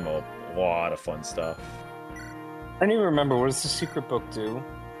can give him a lot of fun stuff. I don't even remember, what does the secret book do?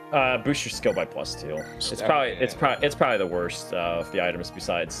 Boost your skill by +2. It's probably the worst of the items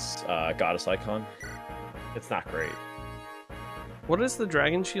besides Goddess Icon. It's not great. What does the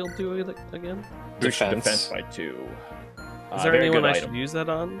Dragon Shield do again? Boost your defense by 2. Is there anyone I should use that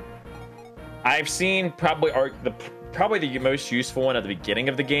on? I've seen probably the most useful one at the beginning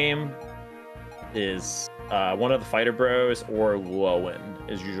of the game is one of the fighter bros, or Lowen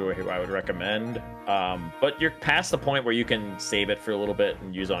is usually who I would recommend. But you're past the point where you can save it for a little bit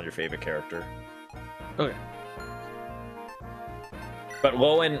and use it on your favorite character. Okay. But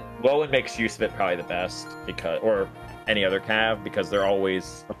Lowen makes use of it probably the best, or any other cav, because they're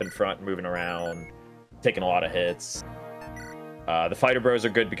always up in front, moving around, taking a lot of hits. The fighter bros are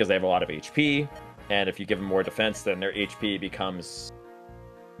good because they have a lot of HP, and if you give them more defense, then their HP becomes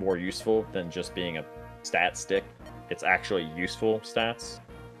more useful than just being a stat stick. It's actually useful stats.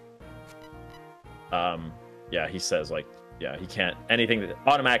 Yeah, he says he can't anything that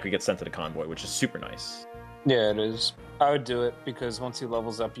automatically gets sent to the convoy, which is super nice. Yeah, it is. I would do it because once he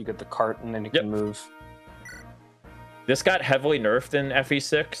levels up, you get the cart and then he can move. This got heavily nerfed in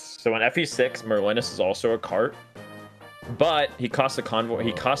FE6, so in FE6, Merlinus is also a cart. But he costs a convoy.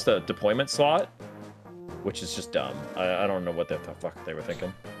 He costs a deployment slot, which is just dumb. I don't know what the fuck they were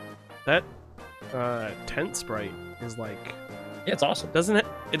thinking. That tent sprite is yeah, it's awesome.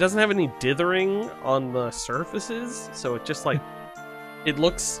 It doesn't have any dithering on the surfaces, so it just it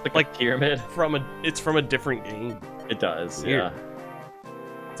looks like a pyramid it's from a different game. It does, yeah.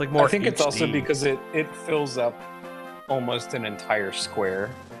 It's more. I think HD. It's also because it fills up almost an entire square.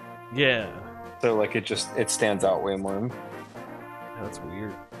 Yeah. So it stands out way more. That's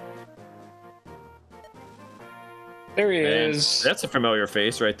weird. There he is. That's a familiar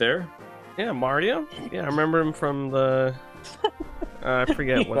face right there. Yeah, Mario. Yeah, I remember him from the. I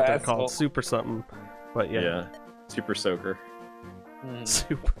forget what they're called, Super something, but yeah. Yeah, Super Soaker.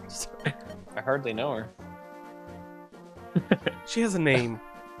 Super Soaker. I hardly know her. She has a name,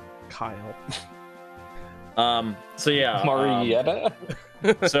 Kyle. So yeah, Marietta.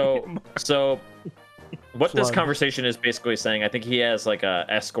 So what this conversation is basically saying, I think he has a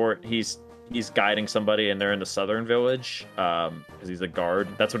escort. He's guiding somebody, and they're in the southern village because he's a guard.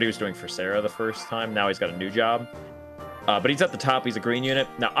 That's what he was doing for Sarah the first time. Now he's got a new job, but he's at the top. He's a green unit.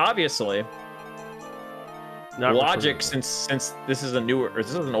 Now, obviously, logic, since this is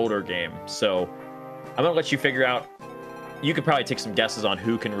an older game, so I'm gonna let you figure out. You could probably take some guesses on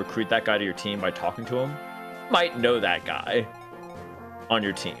who can recruit that guy to your team by talking to him. You might know that guy on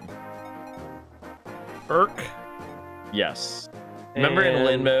your team. Urk. Yes. Remember in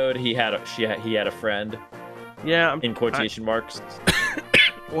Lin mode, he had a friend. Yeah. In quotation marks.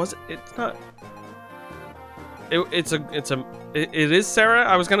 Was it? It's not. It is Sarah.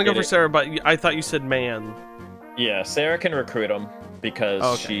 I was gonna go for Sarah, but I thought you said man. Yeah, Sarah can recruit him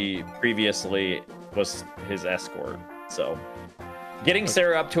because she previously was his escort. So, getting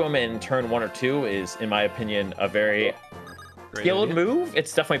Sarah up to him in turn 1 or 2 is, in my opinion, a very skilled move.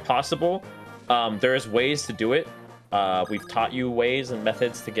 It's definitely possible. There's ways to do it. We've taught you ways and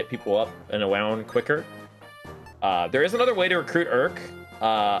methods to get people up and around quicker. There is another way to recruit Urk.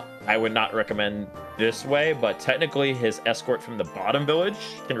 I would not recommend this way, but technically his escort from the bottom village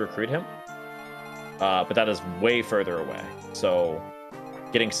can recruit him. But that is way further away. So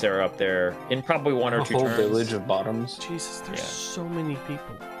getting Sarah up there in probably 1 or 2 turns. A whole village of bottoms. Jesus, there's so many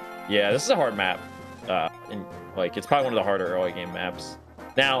people. Yeah, this is a hard map. It's probably one of the harder early game maps.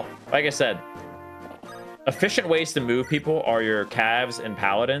 Now, like I said, efficient ways to move people are your Cavs and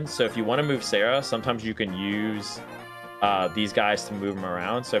Paladins. So if you want to move Sarah, sometimes you can use these guys to move them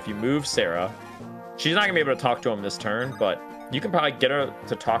around. So if you move Sarah, she's not going to be able to talk to him this turn, but you can probably get her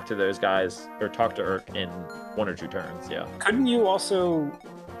to talk to those guys, or talk to Urk in 1 or 2 turns, yeah. Couldn't you also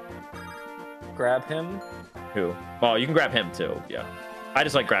grab him? Who? Well, you can grab him too, yeah. I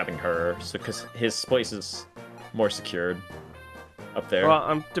just like grabbing her, because his place is more secured up there. Well,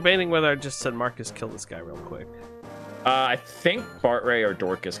 I'm debating whether I just said Marcus kill this guy real quick. I think Bartray or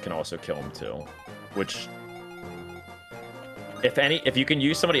Dorcas can also kill him too, which, if you can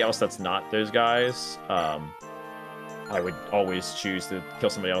use somebody else that's not those guys, I would always choose to kill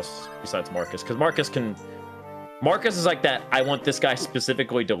somebody else besides Marcus, because Marcus is like that, I want this guy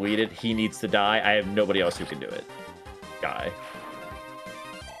specifically deleted, he needs to die, I have nobody else who can do it guy.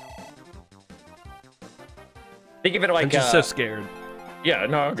 Think of it like... I'm just so scared. Yeah,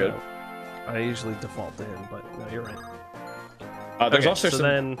 no, I'm good. I usually default to him, but no, you're right. There's Okay, also so some.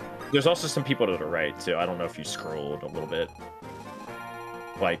 then There's also some people to the right too. I don't know if you scrolled a little bit.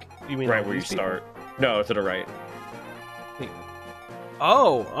 Like you mean right all where you these people? start. No, to the right.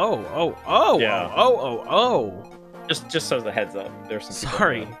 Oh, Yeah. oh. Just as a heads up, there's some. people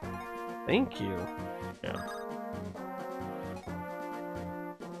Sorry. there. Thank you. Yeah.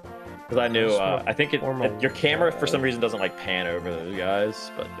 Because I knew. Just wanna I think form a your camera for some wall. reason doesn't like pan over those guys,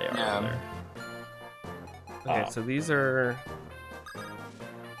 but they are Yeah. over there. Okay, so these are.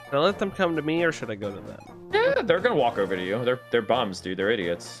 Should I let them come to me or should I go to them? Yeah, they're gonna walk over to you. They're bums, dude. They're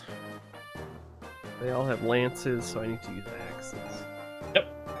idiots. They all have lances, so I need to use axes.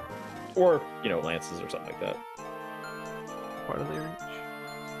 Or lances or something like that. Part of their reach.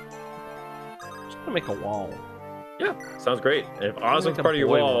 Just gonna make a wall. Yeah, sounds great. If Oz like was a part of your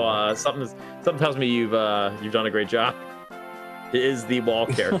boy wall, wall. something tells me you've done a great job. It is the wall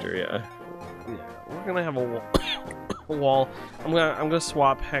character, yeah. Yeah, we're gonna have a wall. A wall. I'm gonna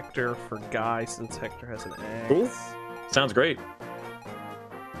swap Hector for Guy since Hector has an axe. Cool. Sounds great.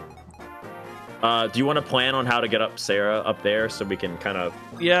 Do you want to plan on how to get up Sarah up there so we can kind of?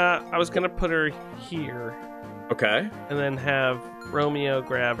 Yeah, I was gonna put her here Okay. and then have Romeo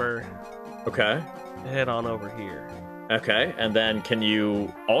grab her Okay. and head on over here. Okay. And then can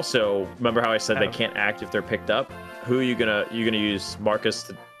you also remember how I said they Have- can't act if they're picked up? Who are you gonna use Marcus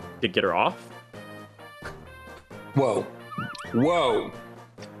to get her off? Whoa. Whoa.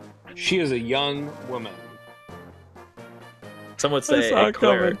 She is a young woman. Some would I say saw a it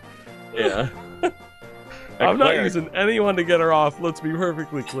cleric. coming. Yeah. I'm not cleric. using anyone to get her off. Let's be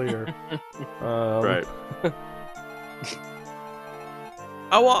perfectly clear. Right.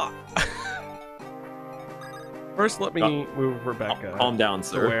 I want. First, let me move Rebecca Calm down, to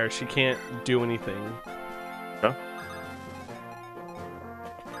sir. where she can't do anything. Huh?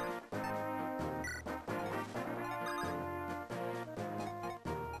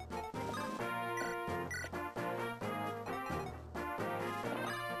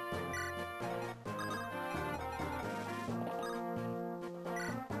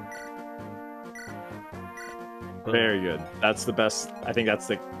 Very good. That's the best. I think that's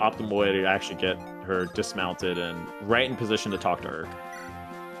the optimal way to actually get her dismounted and right in position to talk to Urk.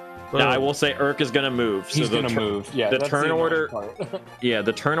 Now, I will say Urk is going to move. He's the gonna move. Yeah, the that's turn annoying order- part. Yeah,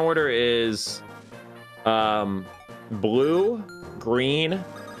 the turn order is blue, green,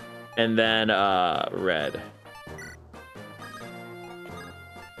 and then red.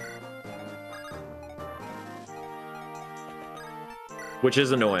 Which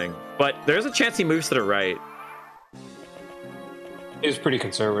is annoying. But there's a chance he moves to the right. He's pretty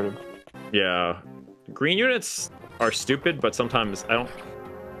conservative. Yeah. Green units are stupid, but sometimes I don't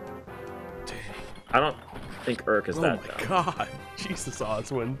think Urk is Oh that my dumb. god. Jesus,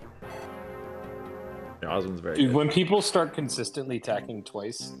 Oswin. Yeah, Osmond's very Dude, good. when people start consistently attacking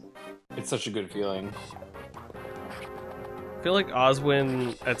twice, it's such a good feeling. I feel like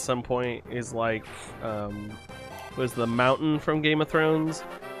Oswin at some point is like, was the mountain from Game of Thrones,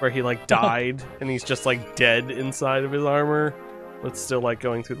 where he like died and he's just like dead inside of his armor, but still like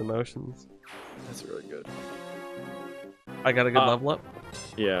going through the motions. That's really good. I got a good level up.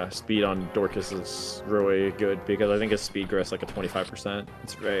 Yeah, speed on Dorcas is really good because I think his speed grows like a 25%.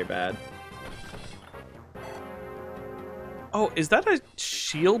 It's very bad. Oh, is that a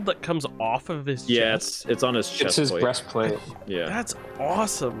shield that comes off of his Yeah, chest? it's on his chest It's his plate. breastplate. Yeah. That's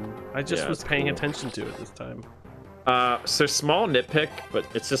awesome. I just Yeah, was it's paying cool. attention to it this time. So small nitpick, but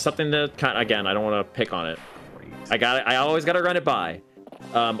it's just something that kind of, again, I don't want to pick on it. Great. I always got to run it by.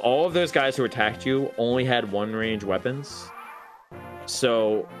 All of those guys who attacked you only had one range weapons.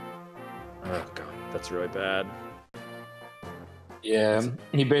 So, oh god, that's really bad. Yeah,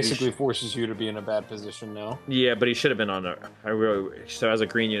 he basically forces you to be in a bad position now. Yeah, but he should have been on so as a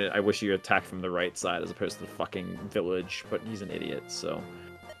green unit, I wish you attacked from the right side as opposed to the fucking village. But he's an idiot, so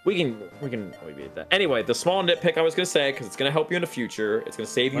we can alleviate that. Anyway, the small nitpick I was gonna say because it's gonna help you in the future. It's gonna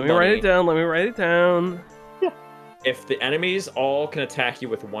save you Let me money. write it down. Let me write it down. If the enemies all can attack you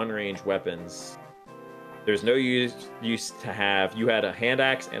with one range weapons, there's no use to have. You had a hand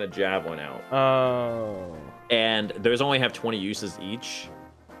axe and a javelin out. Oh. And those only have 20 uses each,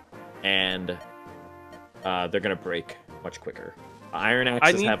 and they're gonna break much quicker. Iron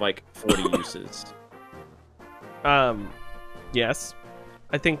axes have like 40 uses. Yes.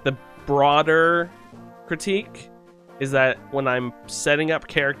 I think the broader critique is that when I'm setting up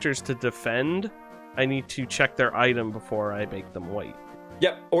characters to defend, I need to check their item before I make them wait.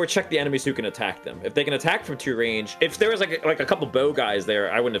 Yep, or check the enemies who can attack them. If they can attack from 2 range, if there was like a couple bow guys there,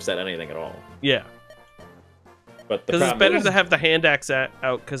 I wouldn't have said anything at all. Yeah. But the Because it's problem better is- to have the hand axe out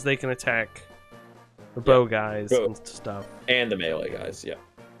because they can attack the bow guys bow. and stuff. and the melee guys, yeah.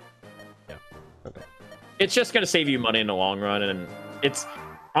 Okay. It's just going to save you money in the long run, and it's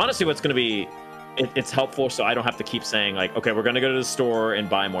honestly what's going to be it's helpful, so I don't have to keep saying like, okay, we're going to go to the store and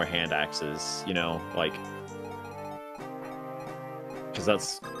buy more hand axes, you know, like, because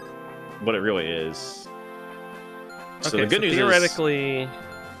that's what it really is. So Okay, the good news theoretically,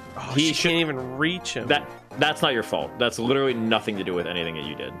 he she should- can't even reach him. is that's not your fault. That's literally nothing to do with anything that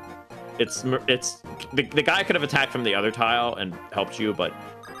you did. It's the guy could have attacked from the other tile and helped you, but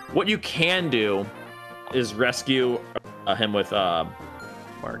what you can do is rescue him with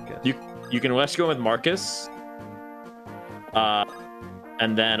Marcus. you can rescue him with Marcus,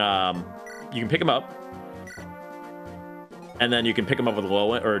 and then you can pick him up, and then you can pick him up with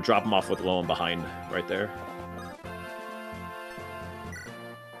Lowen, or drop him off with Lowen behind right there.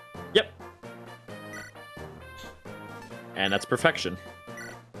 Yep. And that's perfection.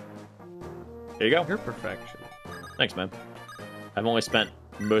 There you go. Your perfection. Thanks, man. I've only spent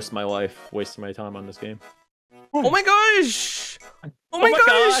most of my life wasting my time on this game. Oh my gosh! Oh my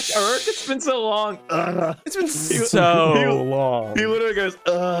gosh! Eric, it's been so long. It's been so long. He literally goes,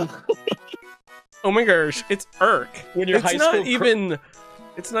 Oh my gosh, it's Urk. When your high It's not school even.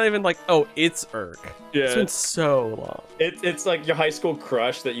 It's not even like, oh, it's Urk. It's Yeah, been so long. It's like your high school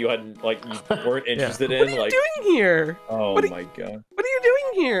crush that you hadn't like you weren't Yeah. interested What in. are you Like, doing here? oh what are my god. What are you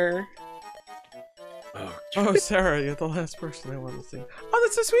doing here? Oh, Oh, Sarah, you're the last person I want to see. Oh,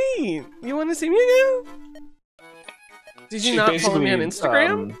 that's so sweet. You want to see me again? Did you She's not follow me on basically,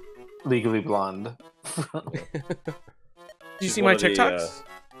 Instagram? Legally Blonde. Did you she's see one my of the, TikToks?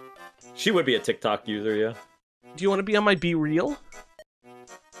 she would be a TikTok user, yeah. Do you want to be on my Be Real?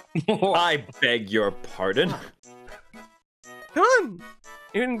 I beg your pardon. Come on.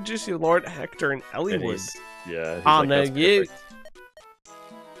 You can just see Lord Hector and And Elliewood he's- yeah. he's on like, the "That's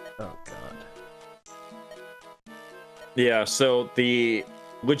perfect." Oh god. Yeah, so the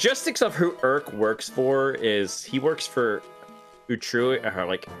logistics of who Urk works for is he works for Utru, or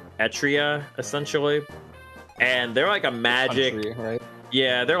like Etria, essentially. And they're like a magic Country, right?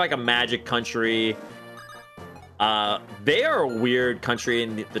 Yeah, they're like a magic country. They are a weird country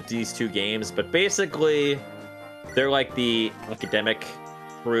in these two games, but basically they're like the academic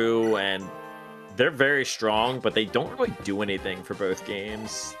crew, and they're very strong, but they don't really do anything for both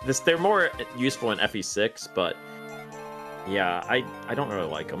games. They're more useful in FE6, but yeah, I don't really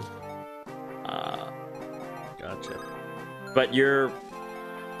like them. Gotcha. But you're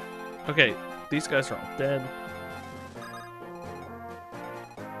Okay, these guys are all dead.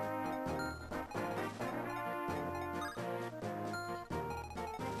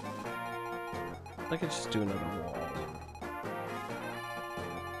 I could just do another wall.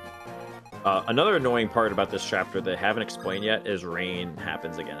 Another annoying part about this chapter that I haven't explained yet is rain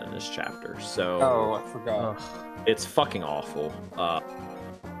happens again in this chapter. So Oh, I forgot. Ugh. it's fucking awful.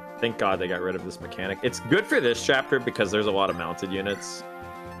 Thank God they got rid of this mechanic. It's good for this chapter because there's a lot of mounted units,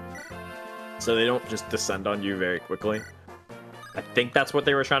 so they don't just descend on you very quickly. I think that's what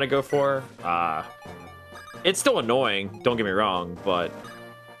they were trying to go for. It's still annoying, don't get me wrong, but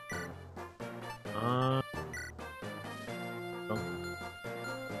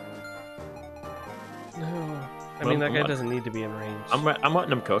No. I Well, mean, that I'm guy not- doesn't need to be in range. I'm letting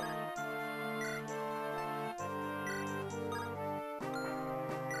them cook.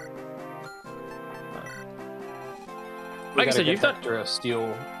 Like I said, you've done a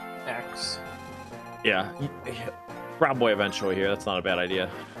steel axe. Yeah, probably eventually here. That's not a bad idea.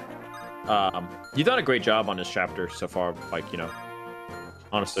 You've done a great job on this chapter so far. Like, you know,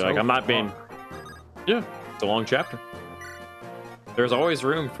 honestly, like So I'm not being. far. Yeah, it's a long chapter. There's always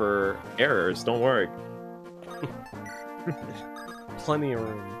room for errors. Don't worry. Plenty of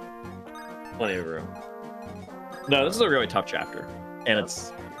room. Plenty of room. No, this is a really tough chapter, and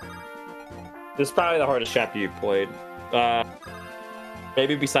this is probably the hardest chapter you've played.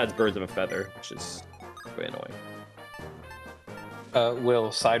 Maybe besides Birds of a Feather, which is really annoying. Will,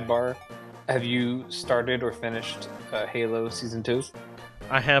 sidebar. Have you started or finished Halo Season 2?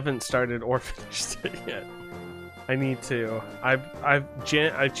 I haven't started or finished it yet. I need to. I've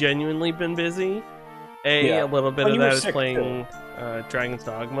genuinely been busy. Yeah. A little bit Oh, of you were that is sick, playing Dragon's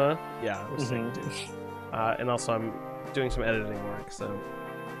Dogma. Yeah, I was Mhm. sick too. And also I'm doing some editing work. So,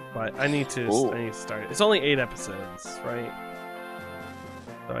 but I need to. Ooh. I need to start. It's only 8 episodes, right?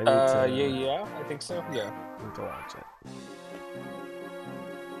 So I need to. Yeah, I think so. Yeah. Need to watch it.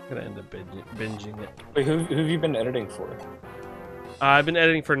 I'm gonna end up binging it. Wait, who have you been editing for? I've been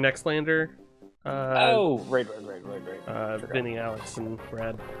editing for Nextlander. Right. Forgot. Vinny, Alex, and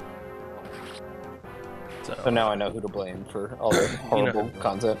Brad. So now I know who to blame for all the horrible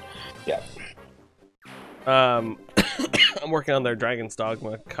content. Yeah. I'm working on their Dragon's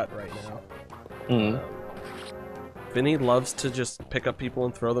Dogma cut right now. Vinny loves to just pick up people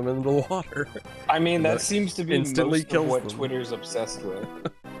and throw them into the water. I mean, that seems to be instantly most kills of what them. Twitter's obsessed with.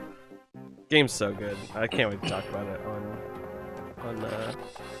 Game's so good. I can't wait to talk about it on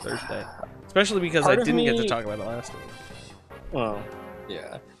Thursday. Especially because I didn't get to talk about it last week. Well,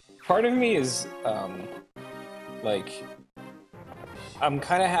 yeah. Part of me is, like, I'm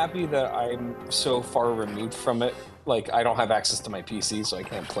kind of happy that I'm so far removed from it. Like, I don't have access to my PC, so I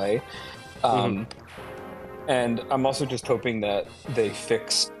can't play. And I'm also just hoping that they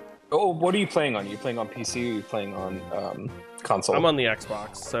fix... Oh, what are you playing on? Are you playing on PC or are you playing on console? I'm on the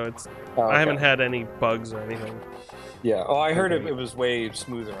Xbox, so it's... Oh, okay. I haven't had any bugs or anything. Yeah, oh, I heard it was way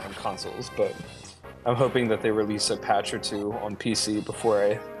smoother on consoles, but I'm hoping that they release a patch or two on PC before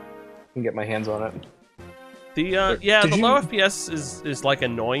I can get my hands on it. The low FPS is like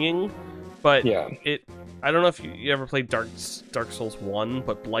annoying, but I don't know if you ever played Dark Souls 1,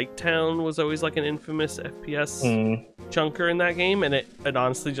 but Blighttown was always like an infamous FPS chunker in that game, and it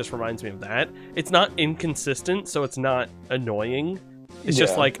honestly just reminds me of that. It's not inconsistent, so it's not annoying. It's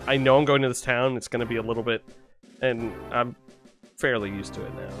just like, I know I'm going to this town, it's going to be a little bit, and I'm fairly used to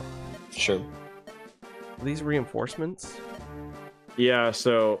it now. Sure. Are these reinforcements? Yeah,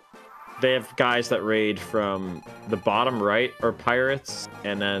 so they have guys that raid from the bottom right are pirates,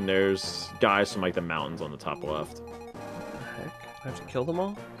 and then there's guys from like the mountains on the top left. What the heck? I have to kill them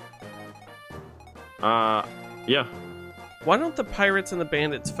all? Yeah. Why don't the pirates and the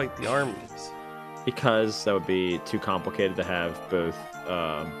bandits fight the armies? Because that would be too complicated to have both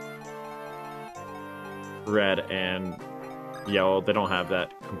red and yellow. They don't have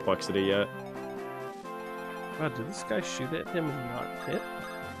that complexity yet. Wow, did this guy shoot at him and not hit?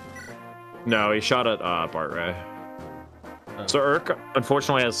 No, he shot at Bart Ray. Oh. So Urk,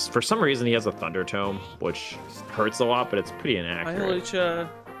 unfortunately, has, for some reason, he has a Thunder Tome, which hurts a lot, but it's pretty inaccurate. Hi, Lucha.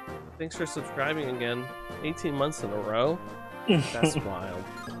 Thanks for subscribing again. 18 months in a row? That's wild.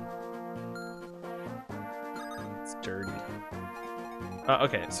 It's dirty.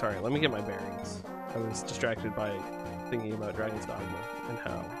 Okay, sorry, let me get my bearings. I was distracted by thinking about Dragon's Dogma and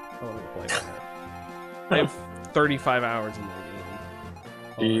how I wanted to play that. I have 35 hours in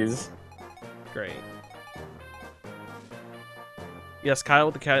that game. Jeez. Great. Yes, Kyle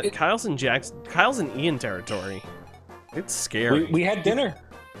with the cat. Kyle's in Ian territory. It's scary. We had dinner.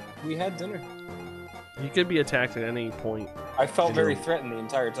 We had dinner. He could be attacked at any point. I felt very threatened the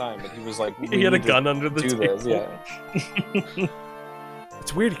entire time, but he was like, he had a gun under the table. This, yeah.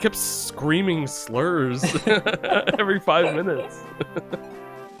 It's weird. He kept screaming slurs every 5 minutes.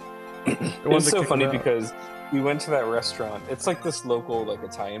 It was so funny because we went to that restaurant. It's like this local like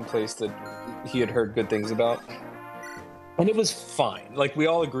Italian place that he had heard good things about. And it was fine. Like, we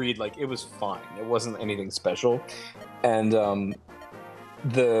all agreed, like, it was fine. It wasn't anything special. And I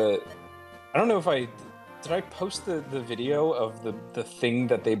don't know if did I post the video of the thing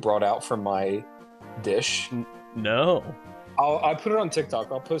that they brought out for my dish? No. I'll put it on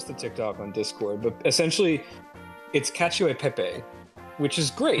TikTok. I'll post the TikTok on Discord. But essentially, it's cacio e pepe, which is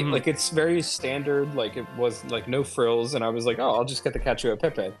great. Like, it's very standard. Like, it was like no frills. And I was like, oh, I'll just get the cacio e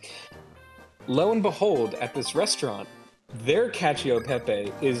pepe. Lo and behold, at this restaurant, their cacio e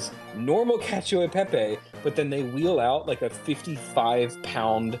pepe is normal cacio e pepe, but then they wheel out like a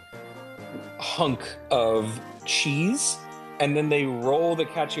 55-pound hunk of cheese, and then they roll the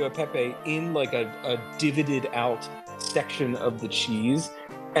cacio e pepe in like a divoted out section of the cheese,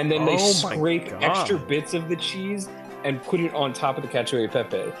 and then they scrape extra bits of the cheese and put it on top of the cacio e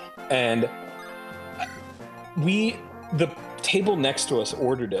pepe. And the table next to us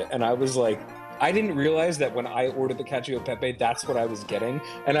ordered it, and I was like, I didn't realize that when I ordered the cacio e pepe, that's what I was getting.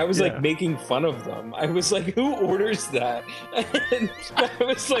 And I was like making fun of them. I was like, who orders that? And I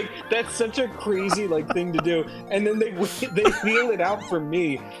was like, that's such a crazy like thing to do. And then they wheel it out for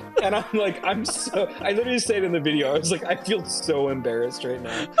me. And I'm like, I literally said in the video, I was like, I feel so embarrassed right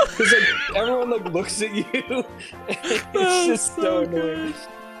now. Because like everyone like looks at you. It's just so annoying.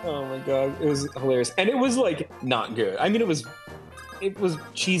 Oh my God. It was hilarious. And it was like not good. I mean, it was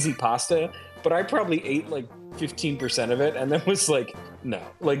cheesy pasta, but I probably ate like 15% of it, and then was like, no,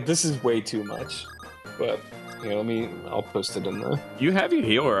 like this is way too much. But you know, I'll post it in the. You have your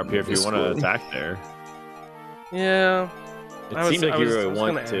healer up here if you want to attack there. Yeah. It seems like you really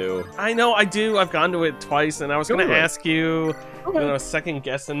want to. I know, I do. I've gone to it twice, and I was going to ask you, you know, second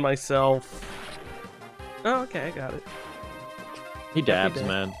guessing myself. Oh, okay, I got it. He dabs,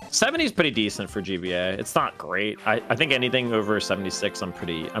 man. 70 is pretty decent for GBA. It's not great. I think anything over 76, I'm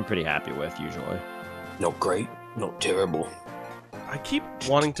pretty happy with usually. No great, no terrible. I keep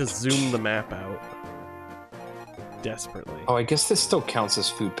wanting to zoom the map out. Desperately. Oh, I guess this still counts as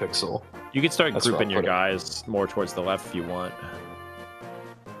food pixel. You can start That's where grouping I'll your put it. guys more towards the left if you want.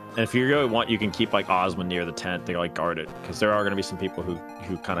 And if you really want, you can keep like Osmond near the tent to like guard it, because there are going to be some people who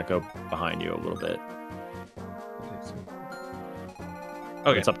kind of go behind you a little bit.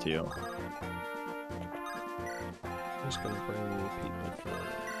 Okay. It's up to you. I'm just gonna bring people forward.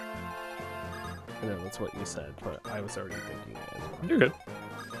 I know that's what you said, but I was already thinking it as well. You're good.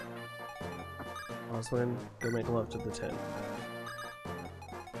 Oswin, go make love to the tent.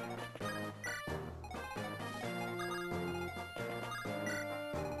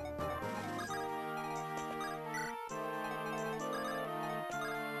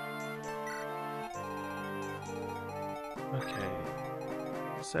 Okay.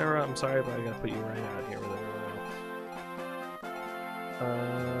 Sarah, I'm sorry, but I gotta put you right out here with everyone else.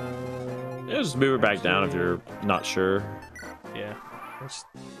 Yeah, just move her back down if you're not sure. Yeah.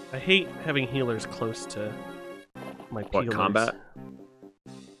 I hate having healers close to my What, peelers. combat?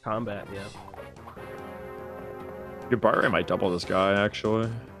 Combat, yeah. Your bar rate might double this guy, actually.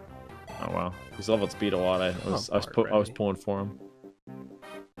 Oh, wow. He's leveled speed a lot. I was pulling for him.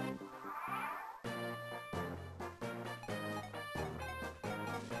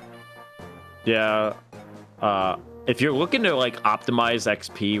 Yeah, if you're looking to like optimize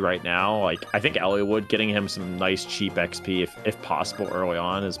XP right now, like I think Elliowood getting him some nice cheap XP if possible early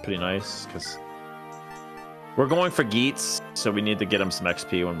on is pretty nice, because we're going for Geats, so we need to get him some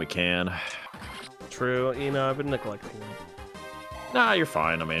XP when we can. True, you know, I've been neglecting him. Nah, you're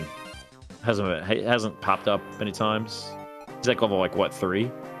fine. I mean, hasn't popped up many times. He's like level like what,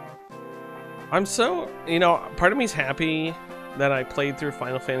 3? I'm so, you know, part of me's happy that I played through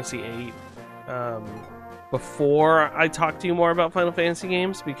Final Fantasy VIII before I talked to you more about Final Fantasy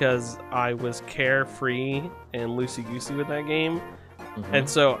games, because I was carefree and loosey-goosey with that game. And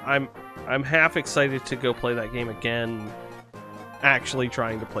so I'm half excited to go play that game again, actually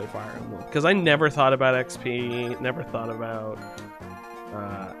trying to play Fire Emblem, because I never thought about XP, never thought about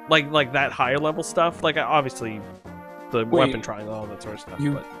like that higher level stuff. Like obviously the weapon triangle, all that sort of stuff.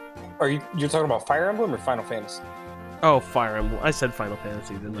 But You're talking about Fire Emblem or Final Fantasy? oh, Fire Emblem. I said Final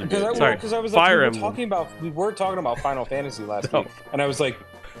Fantasy, didn't I? Because I was like, Fire Emblem. we were talking about Final Fantasy last week, and I was like,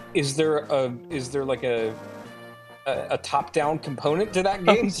 is there like a top-down component to that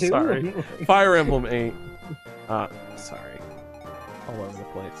game too? Sorry. Fire Emblem 8. Sorry. All over the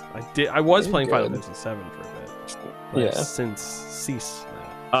place. I was playing Final Fantasy 7 for a bit. But I've since ceased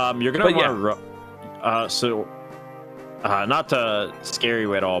that. You're gonna want to not to scare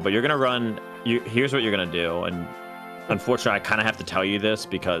you at all, but you're gonna run. Here's what you're gonna do, and unfortunately, I kind of have to tell you this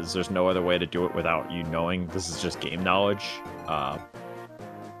because there's no other way to do it without you knowing. This is just game knowledge.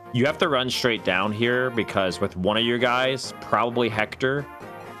 You have to run straight down here, because with one of your guys, probably Hector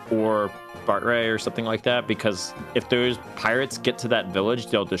or Bartray or something like that, because if those pirates get to that village,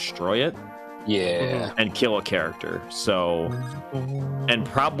 they'll destroy it. Yeah. And kill a character. So, and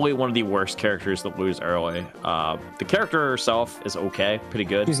probably one of the worst characters that lose early. The character herself is okay, pretty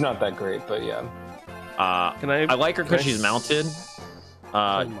good. He's not that great, but yeah. I like her because she's mounted.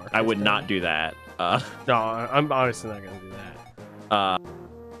 I would not do that. No, I'm honestly not gonna do that.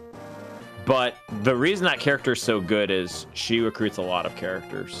 But the reason that character is so good is she recruits a lot of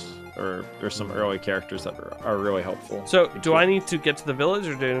characters, or there's some early characters that are really helpful. So, do I need to get to the village,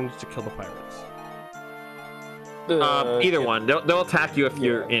 or do I need to kill the pirates? Either one. They'll attack you if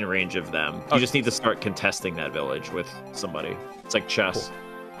you're in range of them. You just need to start contesting that village with somebody. It's like chess. Cool.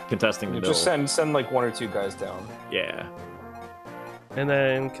 Contesting the village. Just send like 1 or 2 guys down. Yeah. And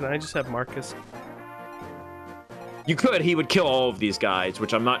then, can I just have Marcus? You could. He would kill all of these guys,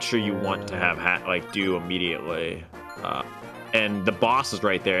 which I'm not sure you want to have do immediately. And the boss is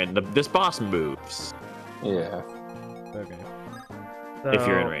right there, and this boss moves. Yeah. Okay. If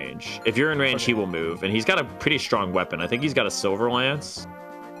you're in range. If you're in range, he will move. And he's got a pretty strong weapon. I think he's got a silver lance,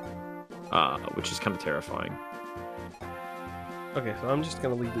 which is kind of terrifying. Okay, so I'm just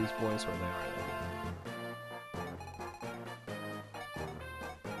going to leave these boys where they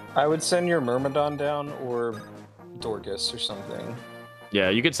are. I would send your Myrmidon down, or Dorcas or something. Yeah,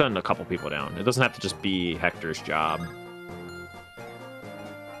 you could send a couple people down. It doesn't have to just be Hector's job.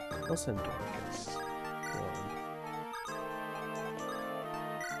 I'll send Dorcas.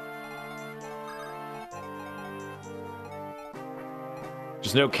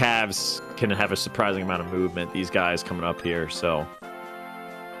 Just no calves can have a surprising amount of movement. These guys coming up here, so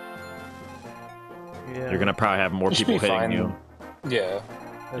Yeah. you're gonna probably have more people hitting you. Yeah.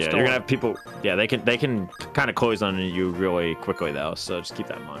 Yeah, you're gonna have people. Yeah, they can kind of close on you really quickly though. So just keep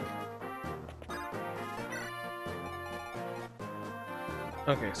that in mind.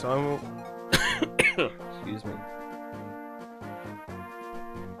 Okay, so I'm. Excuse me.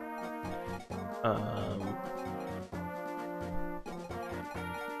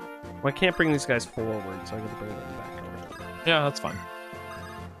 Well, I can't bring these guys forward, so I gotta bring them back around. Yeah, that's fine.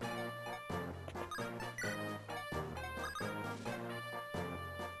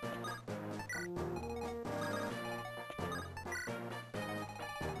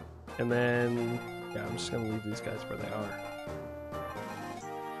 And then, yeah, I'm just gonna leave these guys where they are.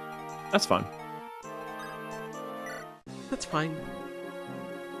 That's fine. That's fine.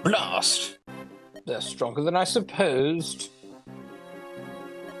 Blast! They're stronger than I supposed.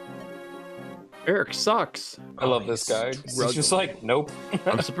 Eric sucks. I love this guy. He's just like, nope.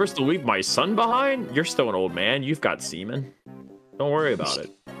 I'm supposed to leave my son behind? You're still an old man. You've got semen. Don't worry about it.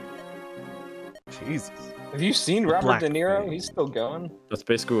 Jesus. Have you seen Robert Black De Niro? face. He's still going. That's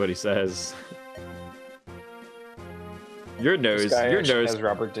basically what he says. Your This nose, guy your actually nose. has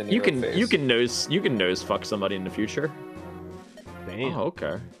Robert De Niro You can, face. you can nose fuck somebody in the future. Damn. Oh,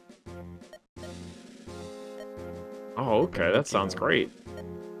 okay. Oh, okay. That sounds great.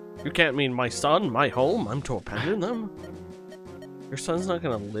 You can't mean my son, my home. I'm to abandon them. Your son's not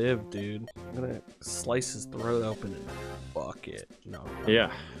gonna live, dude. I'm gonna slice his throat open and fuck it. No.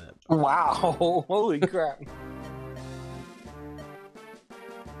 Yeah. Wow! Holy crap!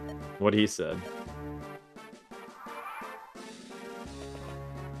 What he said.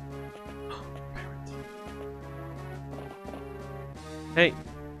 Hey,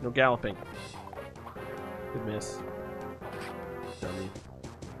 no galloping. Good miss. Dummy.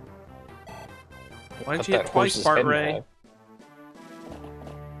 Why'd Cut you hit that twice, horse's Bart head in Ray? half.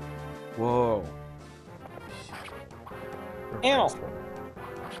 Whoa. Ow.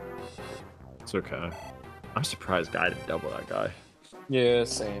 It's okay. I'm surprised guy didn't double that guy. Yeah,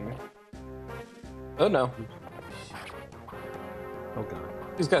 same. Oh no. Oh god.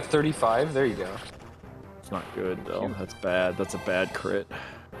 He's got 35. There you go. It's not good though. That's bad. That's a bad crit.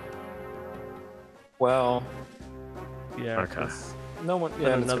 Well, Yeah. Okay. 'cause no one. Then Yeah,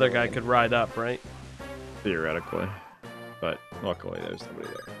 that's another gonna guy win. could ride up, right? Theoretically. But luckily there's nobody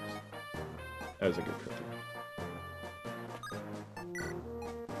there. That was a good crit.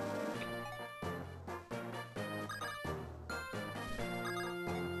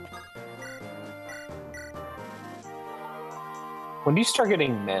 When do you start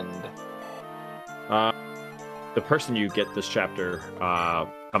getting mend? The person you get this chapter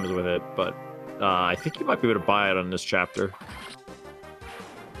comes with it, but I think you might be able to buy it on this chapter.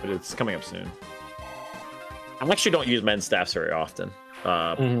 But it's coming up soon. I actually don't use men's staffs very often.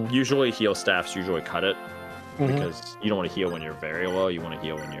 Usually heal staffs usually cut it because you don't want to heal when you're very low. You want to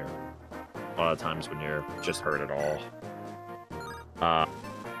heal when you're a lot of times when you're just hurt at all.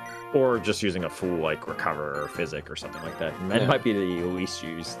 Or just using a full like recover or physic or something like that. Men might be the least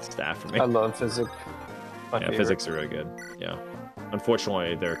used staff for me. I love physic. My Yeah, favorite. physics are really good. Yeah.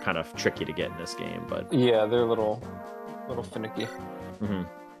 Unfortunately, they're kind of tricky to get in this game, but Yeah, they're a little finicky.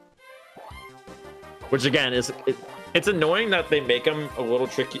 which again is it's annoying that they make them a little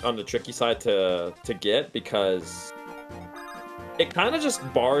tricky on the tricky side to get because it kind of just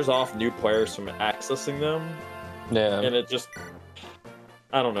bars off new players from accessing them, Yeah. and it just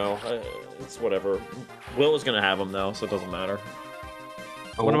I don't know. It's whatever. Will is gonna have them though, so it doesn't matter.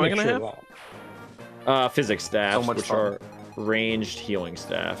 What am I gonna have? Physics staffs, much which fun. are ranged healing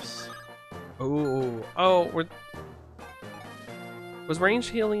staffs. Oh, was range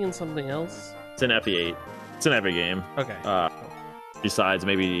healing in something else? It's an FE8. It's in every game. Okay. Besides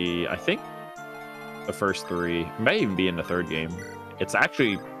maybe I think the first three, it may even be in the third game. It's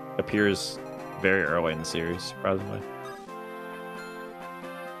actually appears very early in the series, surprisingly.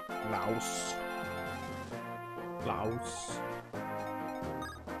 Laos.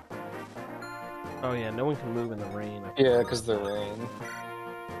 Oh yeah, no one can move in the rain. Yeah, because the rain.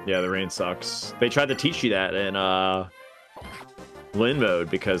 Yeah, the rain sucks. They tried to teach you that in Lin mode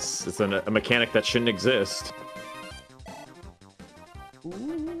because it's a mechanic that shouldn't exist.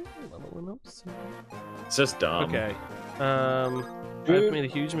 Ooh, leveling up soon. It's just dumb. Okay. I've made a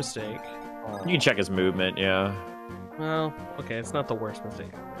huge mistake. You can check his movement, yeah. Well, okay, it's not the worst mistake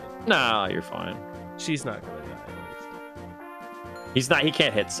I've made. Nah, you're fine. She's not gonna die at least. He's not. He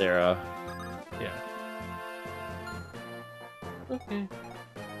can't hit Sarah. Yeah. Okay.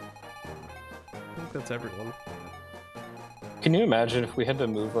 I think that's everyone. Can you imagine if we had to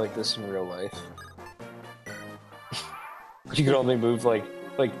move like this in real life? You could only move like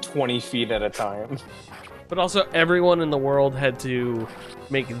 20 feet at a time. But also, everyone in the world had to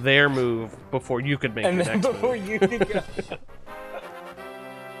make their move before you could make And your then next before move. you could go.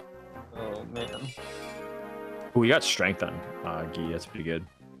 Oh man. Oh, you got strength on Gi. That's pretty good.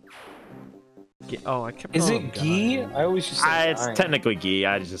 Oh, I kept. Is calling it him Gi? Guy. I always just say It's Guy. technically Gi.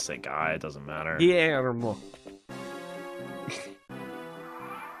 I just say Guy. It doesn't matter. Guillermo.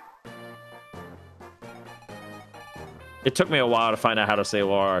 It took me a while to find out how to say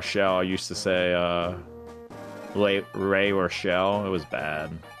Laura Rochelle. I used to say Ray Rochelle. It was bad.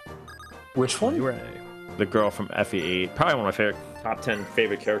 Which one? Ray. The girl from FE8. Probably one of my favorite top 10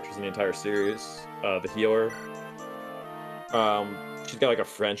 favorite characters in the entire series. The healer. She's got like a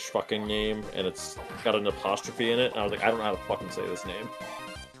French fucking name, and it's got an apostrophe in it. And I was like, I don't know how to fucking say this name.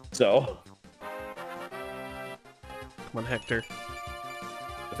 So, Come on, Hector.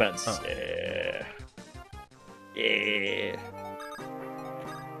 defense. Oh. Yeah. Yeah.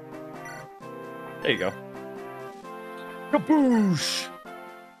 There you go. Kaboosh!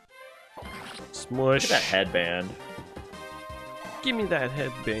 Look Smush. at that headband. Give me that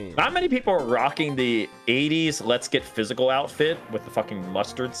headband. Not many people are rocking the 80s Let's Get Physical outfit with the fucking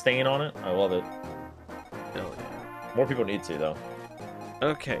mustard stain on it. I love it. Hell yeah. More people need to, though.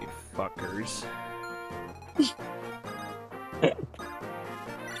 Okay, fuckers.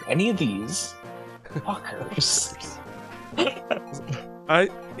 Any of these fuckers.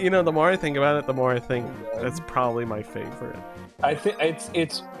 The more I think about it, the more I think that's probably my favorite. I think it's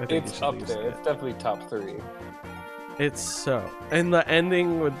I think you should up use there. it. It's definitely top 3. It's so. And the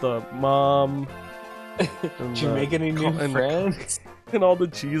ending with the mom. Did you make any new friends? And all the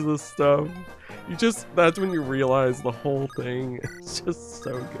Jesus stuff. That's when you realize the whole thing is just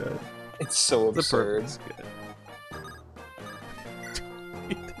so good. It's so The absurd. purpose good.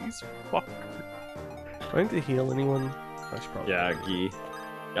 These fuckers. Do I need to heal anyone? I should probably. Yeah, Gi.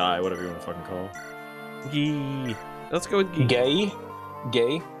 Guy, whatever you want to fucking call. Gee. Let's go with Gee. Gay?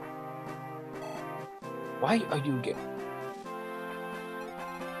 Gay? Why are you gay?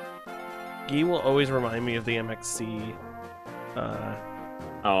 Gee will always remind me of the MXC.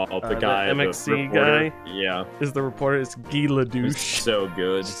 Oh, the guy, the the MXC reporter. guy. Yeah, Is the reporter? It's Guy he's Ledouche. so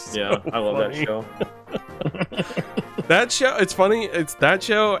good. Yeah, So I love funny. that show. That show, it's funny. It's that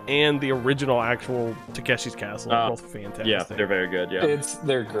show and the original actual Takeshi's Castle are both fantastic. Yeah, they're very good. Yeah,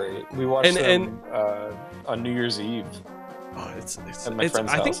 They're great. We watched And- them on New Year's Eve. Oh, it's At my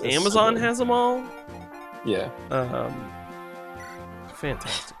friend's I think house. It's so Amazon good. has them all. Yeah.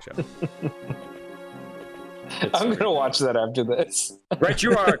 Fantastic show. I'm gonna watch that after this. right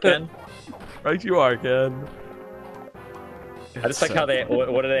you are, Ken. Right, you are, Ken. I just like how they.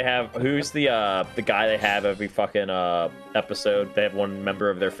 What do they have? Who's the guy they have every fucking episode? They have one member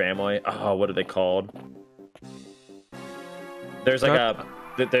of their family. Oh, what are they called? There's like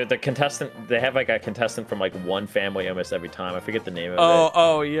the contestant. They have like a contestant from like one family almost every time. I forget the name of it.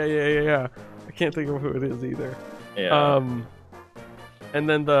 Oh, yeah. I can't think of who it is either. Yeah. And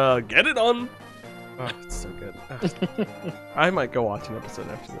then the Get It On. Oh, it's so good. I might go watch an episode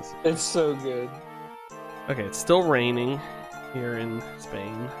after this. It's so good. Okay, it's still raining here in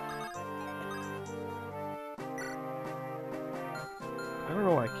Spain. I don't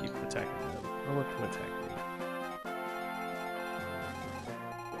know why I keep attacking them. I'll let them attack me.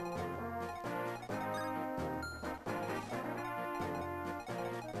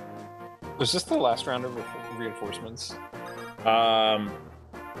 Was this the last round of reinforcements? Um,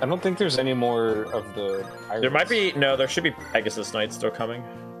 I don't think there's any more of the. there might pirates. be no. There should be Pegasus Knights still coming.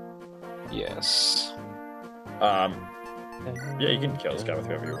 Yes. Yeah, you can kill this guy with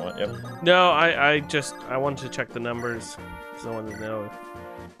whoever you want. Yep. No, I wanted to check the numbers because I wanted to know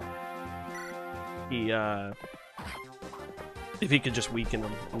if he could just weaken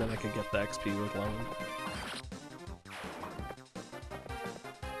them, and then I could get the XP with Lone.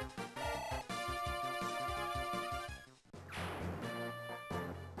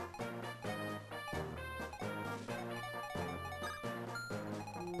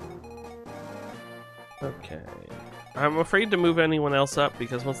 Okay. I'm afraid to move anyone else up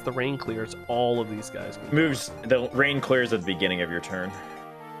because once the rain clears, all of these guys can Moves. The rain clears at the beginning of your turn,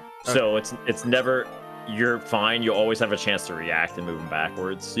 so it's never. You're fine. You always have a chance to react and move them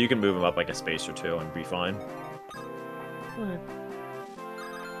backwards. So you can move them up like a space or two and be fine.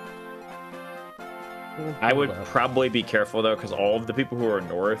 I would probably be careful though, because all of the people who are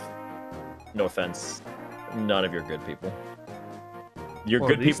north, no offense, none of your good people. Your Well,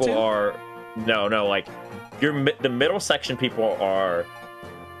 good these people two? are no, like the middle section people are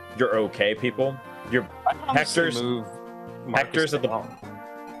your okay people. Your Hector's Move Marcus Hector's at the down.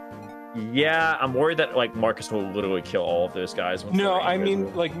 yeah. I'm worried that like Marcus will literally kill all of those guys. once No, the rain I goes mean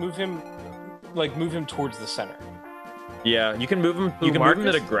away. move him towards the center. Yeah, you can move him. Who, You can move him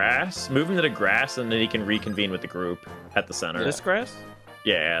to the Marcus? grass. Move him to the grass, and then he can reconvene with the group at the center. This grass?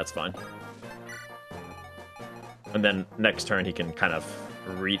 Yeah, that's fine. And then next turn he can kind of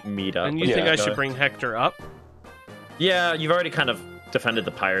meet up. And you with think that I guy. should bring Hector up? Yeah, you've already kind of defended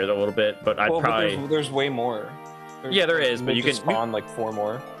the pirate a little bit, but I'd Well, probably... but there's way more. Yeah, there is, but you can... spawn like 4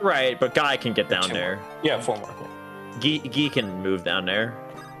 more. Right, but Guy can get down 2 there. more. Yeah, 4 more. Gee can move down there.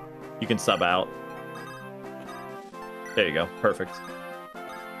 You can sub out. There you go. Perfect.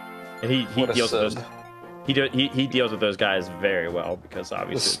 And he What a deals with sub. those. He deals with those guys very well because The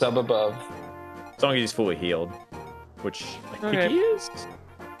obviously, stub above. as long as he's fully healed, which I think Okay. he is.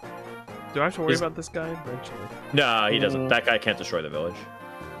 Do I have to worry Is- about this guy eventually? No, he doesn't. That guy can't destroy the village.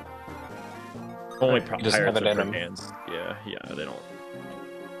 Only He doesn't have pirates it with in quick him. hands. Yeah, they don't.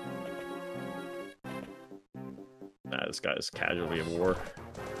 Nah, this guy is casualty of war.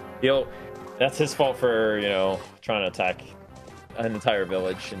 That's his fault for, trying to attack an entire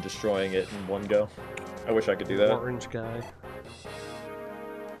village and destroying it in one go. I wish I could do that. Orange guy.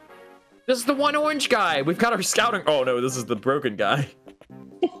 This is the one orange guy. We've got our scouting. Oh no, this is the broken guy.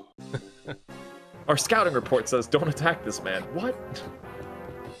 Our scouting report says don't attack this man. What?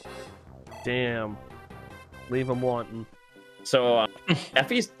 Damn. Leave him wanting. So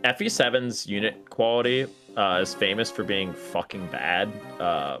FE7's unit quality is famous for being fucking bad,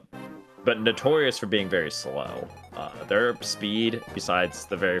 but notorious for being very slow. Their speed, besides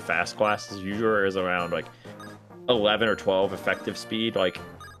the very fast classes, usually is around like 11 or 12 effective speed, like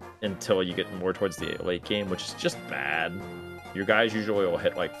until you get more towards the late game, which is just bad. Your guys usually will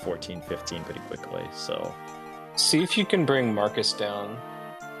hit like 14, 15 pretty quickly, so See if you can bring Marcus down.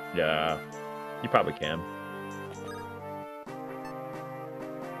 yeah, you probably can.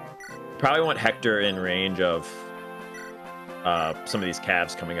 Probably want Hector in range of some of these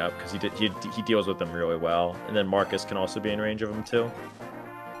calves coming up because he deals with them really well, and then Marcus can also be in range of them too.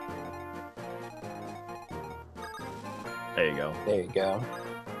 There you go. There you go.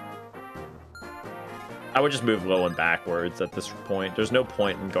 I would just move low and backwards at this point. There's no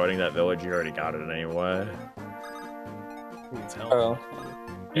point in guarding that village. You already got it anyway. Needs help. Oh.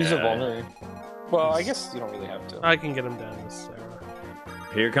 Use a Yeah. vulnerary. Well, I guess you don't really have to. I can get him down with Sarah.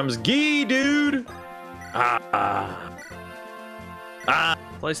 Here comes Gee, dude.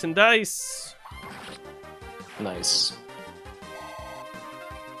 Placing dice. Nice.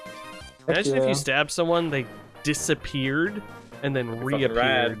 Imagine if yeah. you stabbed someone, they disappeared and then fucking reappeared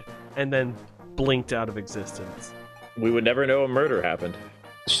rad. and then blinked out of existence. We would never know a murder happened.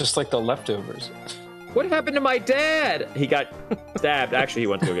 It's just like the leftovers. What happened to my dad? He got stabbed. Actually, he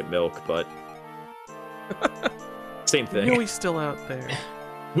went to go get milk, but same I thing. know he's still out there.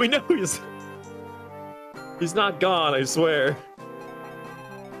 We know he's not gone, I swear.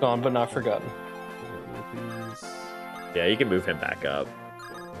 Gone but not forgotten. Yeah, you can move him back up.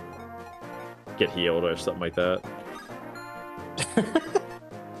 Get healed or something like that.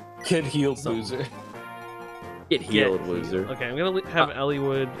 Kid healed loser. Get healed, Get loser. healed. Okay, I'm gonna have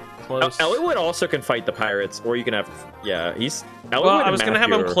Elliewood close. Elliewood also can fight the pirates, or you can have... Yeah, he's... Elliewood Well, I and was gonna have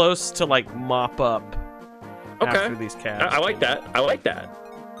Matthew him are- close to like mop up Okay. after these calves. I like that. I like that.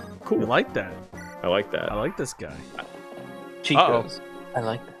 You Cool. like that? I like that. I like this guy. Chicos. I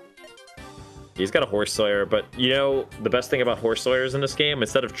like that. He's got a Horse Slayer, but the best thing about Horse Slayers in this game,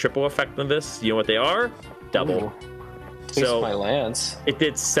 instead of triple effect than this, you know what they are? Double. Ooh. Taste So my lance. it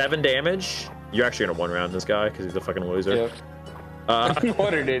did 7 damage. You're actually gonna one-round this guy because he's a fucking loser. Yep.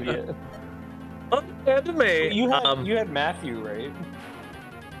 What an idiot. Yeah, to me. You had Matthew, right?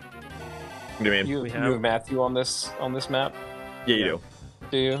 What do you mean? You We have have- Matthew on this map. Yeah, you do.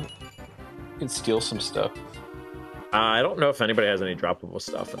 Do you? You can steal some stuff. I don't know if anybody has any droppable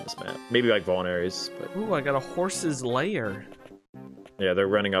stuff in this map. Maybe like vulneraries, but Ooh, I got a horse's lair. yeah, they're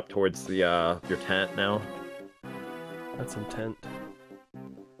running up towards the your tent now. That's intent.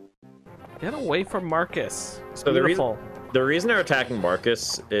 Get away from Marcus. It's So the beautiful. The reason they're attacking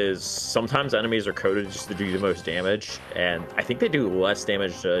Marcus is sometimes enemies are coded just to do the most damage, and I think they do less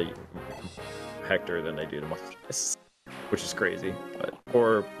damage to Hector than they do to Marcus, which is crazy.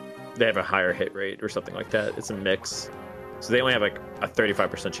 Or they have a higher hit rate or something like that. It's a mix. So they only have like a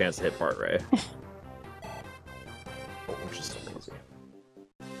 35% chance to hit Bart Ray. Which is crazy.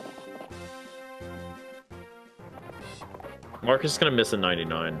 Marcus is gonna miss a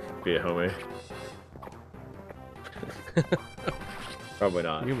 99, be a homie. Probably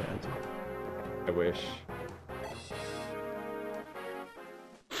not. Can you imagine? I wish.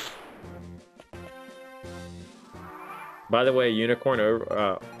 By the way, Unicorn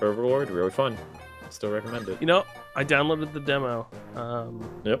Overlord, really fun. Still recommend it. You know, I downloaded the demo.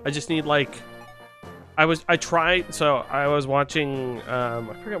 Yep. I just need like, I was watching,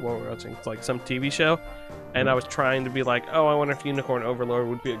 I forget what we were watching. It's like some TV show, and I was trying to be like, oh, I wonder if Unicorn Overlord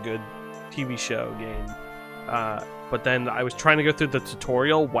would be a good TV show game. but then I was trying to go through the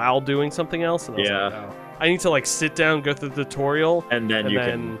tutorial while doing something else, and I was like, oh, I need to like sit down, go through the tutorial, and then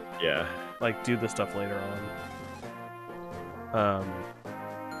can like do the stuff later on.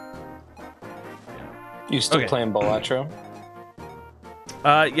 You still playing Balatro?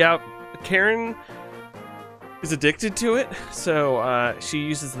 Yeah, Karen is addicted to it, so she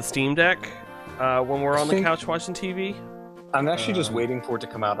uses the Steam Deck when we're on the couch watching TV. I'm actually just waiting for it to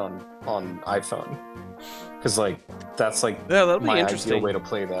come out on iPhone, because like that's like that'll be my interesting. ideal way to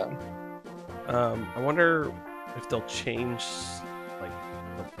play that. I wonder if they'll change, like,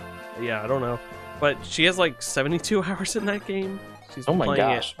 I don't know, but she has like 72 hours in that game. She's oh my playing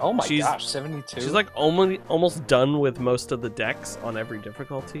gosh! It. Oh my gosh! 72. She's like almost done with most of the decks on every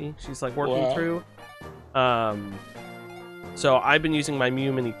difficulty. She's like working through. So I've been using my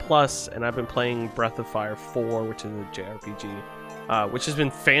Mew Mini Plus, and I've been playing Breath of Fire 4, which is a JRPG, which has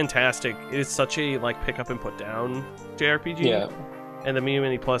been fantastic. It is such a like pick up and put down JRPG. Yeah. And the Mew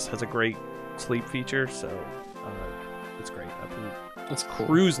Mini Plus has a great sleep feature, so it's great. I've been That's cool.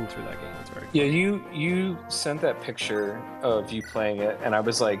 cruising through that game. It's very cool. Yeah, you sent that picture of you playing it, and I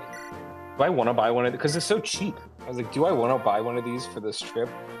was like, do I want to buy one of these? Because it's so cheap. I was like, do I want to buy one of these for this trip?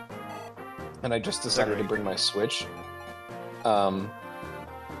 And I just decided to bring my Switch. Also,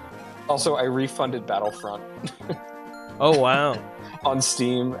 I refunded Battlefront. Oh, wow. On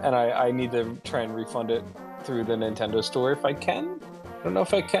Steam, and I need to try and refund it through the Nintendo Store if I can. I don't know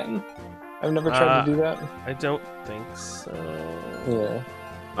if I can. I've never tried to do that. I don't think so.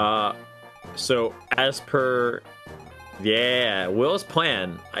 Yeah. So as per Will's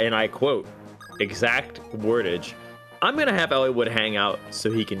plan, and I quote, exact wordage, I'm gonna have Ellie hang out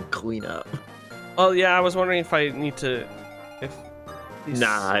so he can clean up. Oh yeah, I was wondering if I need to.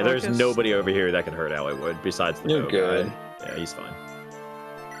 Nah, there's nobody over here that can hurt Ellie besides the You're good. guy. Yeah, he's fine.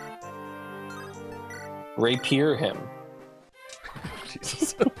 Rapier him.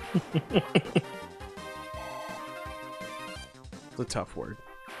 Jesus. It's a tough word.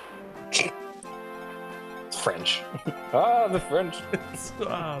 It's French. The French.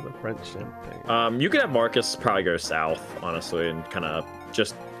 The French thing. You could have Marcus probably go south, honestly, and kind of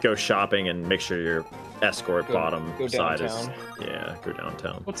just go shopping and make sure your escort bottom side downtown. go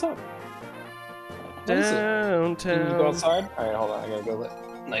downtown. What's up? What is it? Downtown. Can you go outside? All right, hold on. I gotta go let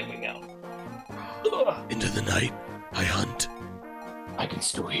Nightwing out. Into the night, I hunt. I can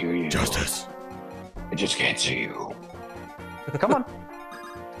still hear you. Justice. I just can't see you. Come on.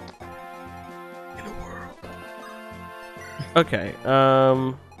 In a world. Okay.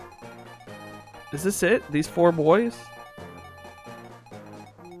 Is this it? These 4 boys?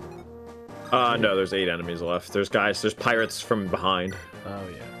 No, there's 8 enemies left. There's pirates from behind. Oh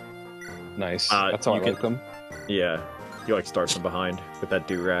yeah. Nice. That's how I like them. Yeah, you like start from behind with that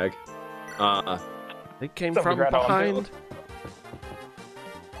do-rag. They came Something from right on behind.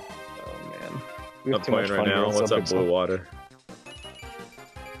 Oh man. We I'm have too much playing right fun now. doing What's up, something Blue Water?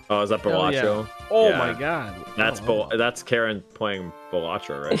 Oh, is that Balatro? Oh Yeah. my god. That's Karen playing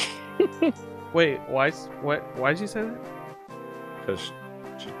Balatro, right? Wait, why'd you say that? Because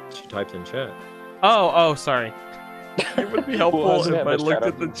she typed in chat. Oh, sorry. It would be helpful doesn't if have I the looked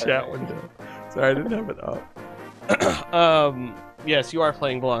chat at the up? chat window. Sorry, I didn't have it up. Yes, you are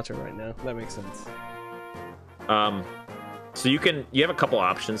playing Balatro right now. That makes sense. So you have a couple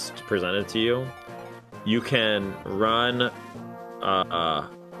options presented to you. You can run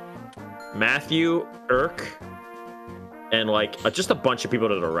Matthew, Urk, and like just a bunch of people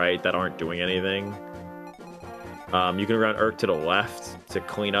to the right that aren't doing anything. You can run Urk to the left to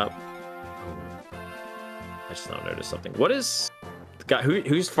clean up. I just now noticed something. What is the guy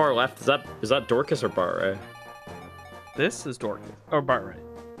who's far left? Is that Dorcas or Bart? This is Dorcas. Or Bart, right?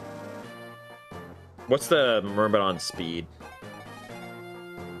 What's the Myrmidon speed?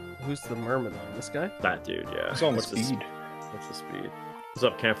 Who's the Myrmidon? This guy? That dude, yeah. It's on What's the speed. What's the speed? What's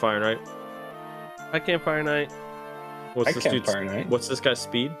up, Campfire Knight? I Campfire Night. What's this dude's? Campfire Knight. What's this guy's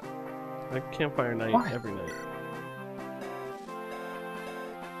speed? I Campfire Night Why? every night.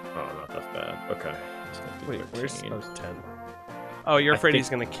 Oh, not that bad. Okay. Wait, where's 13. 10? Oh, you're I afraid think- he's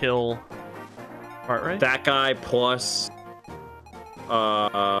gonna kill Bart, right? That guy plus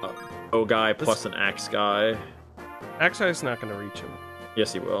O guy plus an axe guy. Actually, it's not gonna reach him.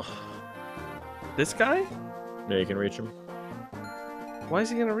 Yes, he will. This guy? Yeah, you can reach him. Why is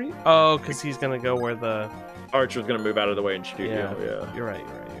he gonna reach? Oh, because he's gonna go where the... Archer's gonna move out of the way and shoot Yeah, you. Yeah. You're right.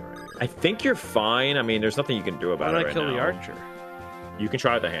 I think you're fine. I mean, there's nothing you can do Why about don't it I right kill now. the archer? You can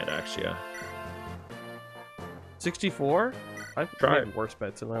try the hand axe, yeah. 64? I've Try made it. worse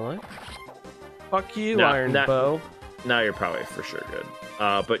bets in my life. Fuck you, Nah, Iron nah. Bow. Now you're probably for sure good.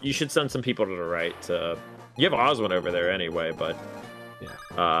 But you should send some people to the right to You have Oswin over there anyway, but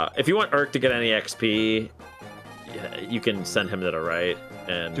Yeah. if you want Urk to get any XP, you can send him to the right.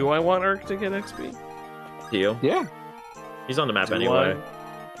 And Do I want Urk to get XP? to you? Yeah. He's on the map Do anyway.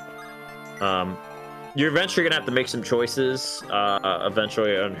 You're eventually gonna have to make some choices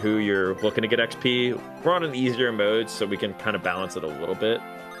eventually on who you're looking to get XP. We're on an easier mode, so we can kind of balance it a little bit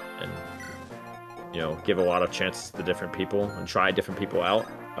and, you know, give a lot of chances to different people and try different people out.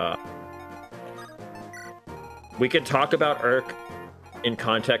 We could talk about Urk in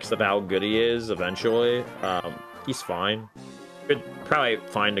context of how good he is eventually. He's fine. Could probably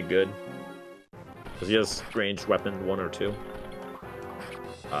find a good, because he has ranged weapon 1 or 2.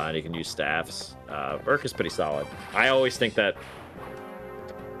 And he can use staffs. Urk is pretty solid. I always think that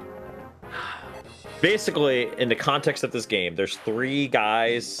basically, in the context of this game, there's 3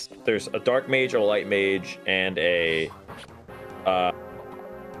 guys. There's a dark mage, a light mage, and a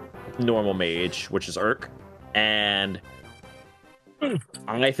normal mage, which is Urk. And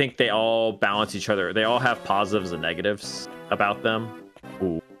I think they all balance each other. They all have positives and negatives about them.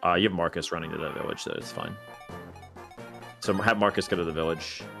 Ooh, you have Marcus running to the village, so it's fine. So have Marcus go to the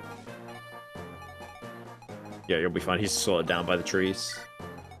village. Yeah, you'll be fine. He's slowed down by the trees.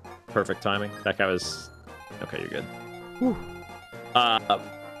 Perfect timing. That guy was... Okay, you're good. Whew.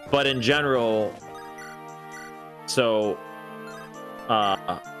 But in general... So...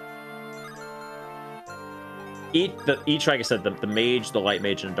 Each, like I said, the mage, the light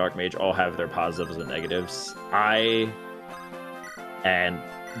mage, and the dark mage all have their positives and negatives. And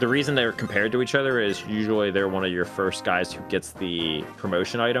the reason they're compared to each other is usually they're one of your first guys who gets the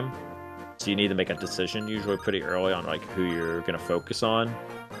promotion item. So you need to make a decision usually pretty early on like who you're going to focus on.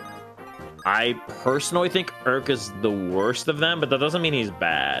 I personally think Urk is the worst of them, but that doesn't mean he's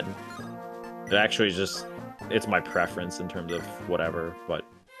bad. It actually is just, it's my preference in terms of whatever, but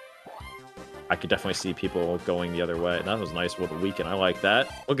I could definitely see people going the other way. That was nice with the weekend. I like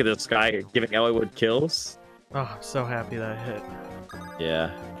that. Look at this guy giving Eliwood kills. Oh, I'm so happy that hit.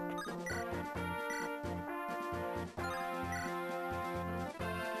 Yeah.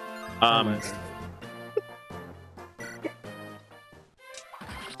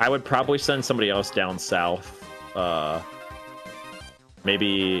 I would probably send somebody else down south.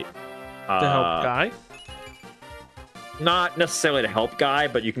 Maybe To help Guy? not necessarily to help Guy,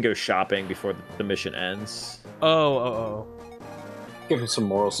 but you can go shopping before the mission ends. Oh. Give him some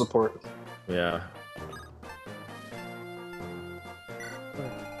moral support. Yeah.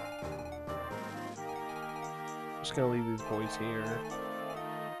 Just gonna leave these boys here.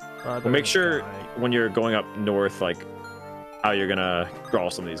 Well, make sure Guy. when you're going up north, like, how you're gonna draw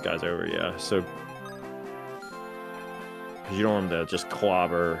some of these guys over, yeah. So, because you don't want them to just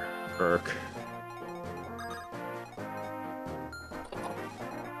clobber Urk.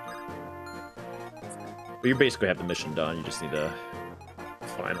 But you basically have the mission done. You just need to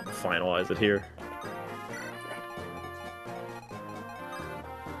finalize it here.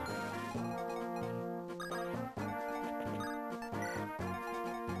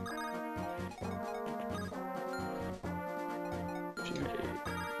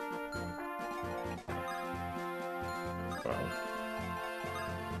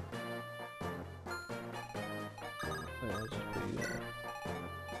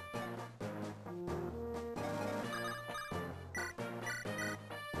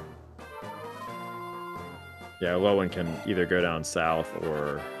 Yeah, Lowen can either go down south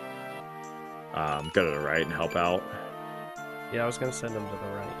or go to the right and help out. Yeah, I was gonna send him to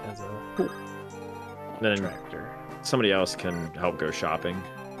the right as a Then tractor. somebody else can help go shopping.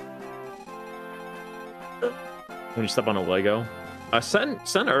 When you step on a Lego, send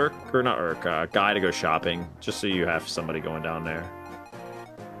Urk, or not Urk, Guy to go shopping, just so you have somebody going down there.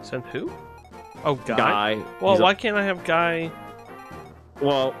 Send who? Oh, Guy? Guy. Well, he's why can't I have Guy?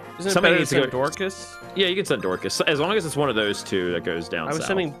 Well, Isn't it somebody better to needs to go. send Dorcas? Yeah, you can send Dorcas, as long as it's one of those two that goes down I was south.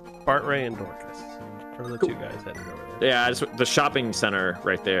 sending Bart Ray and Dorcas. Or the two guys heading over there. Yeah, the shopping center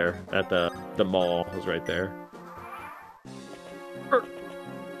right there at the mall is right there. Urk.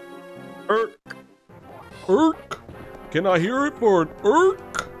 Urk! Can I hear it for an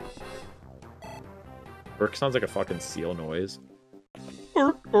Urk? Urk sounds like a fucking seal noise.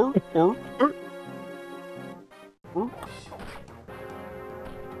 Urk, Urk, Urk, Urk. Urk.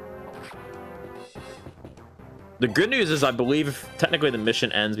 The good news is, I believe, technically the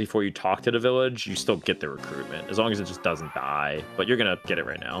mission ends before you talk to the village. You still get the recruitment, as long as it just doesn't die. But you're gonna get it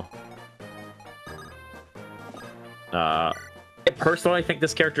right now. I personally think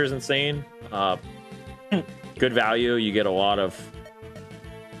this character is insane. Good value. You get a lot of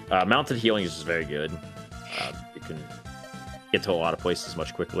mounted healing is just very good. You can get to a lot of places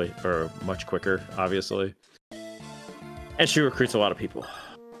much quicker, obviously. And she recruits a lot of people.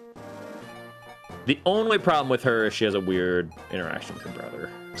 The only problem with her is she has a weird interaction with her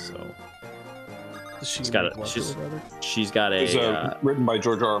brother. So she's got a written by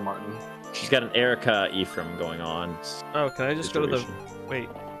George R. R. Martin. She's got an Erica Ephraim going on. Oh, can I just go to the... Wait.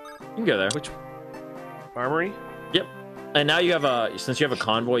 You can go there. Which... Armory? Yep. And now you have since you have a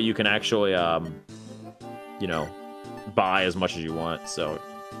convoy, you can actually, you know, buy as much as you want. So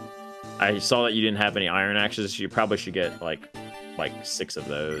I saw that you didn't have any iron axes. You probably should get like 6 of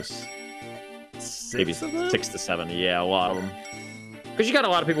those. Maybe 6 to 7. Yeah, a lot of them. Because you got a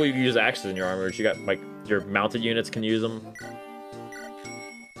lot of people who use axes in your armor. You got like your mounted units can use them.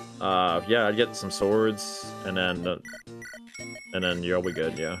 Yeah, I'd get some swords, and then you'll be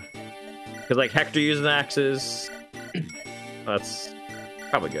good. Yeah, because like Hector using axes, that's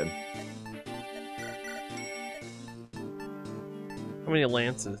probably good. How many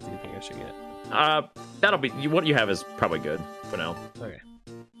lances do you think I should get? That'll be what you have is probably good for now. Okay.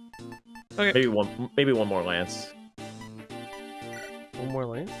 Okay. Maybe one more lance. One more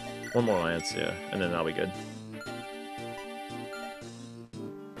lance? One more lance, yeah, and then that'll be good.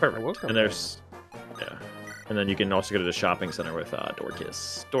 Perfect. And there's, yeah, and then you can also go to the shopping center with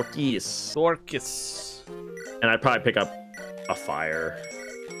Dorcas. And I'd probably pick up a fire.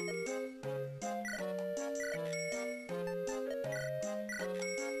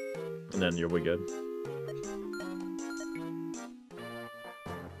 And then you'll be good.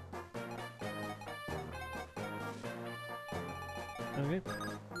 Okay.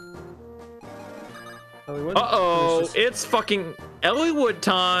 Hollywood. Uh-oh, it's fucking Elliewood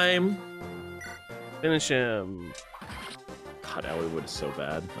time. Finish him. God, Elliewood is so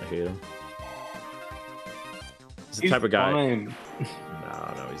bad. I hate him. He's the type of guy. Fine.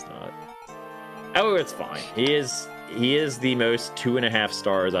 No, he's not. Elliewood's fine. He is the most 2.5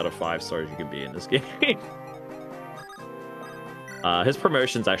 stars out of 5 stars you can be in this game. His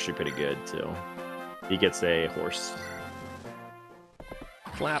promotion's actually pretty good too. He gets a horse.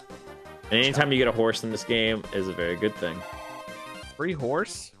 Clap. And anytime you get a horse in this game is a very good thing. Free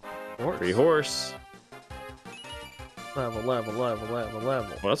horse? Free horse. Level. Well,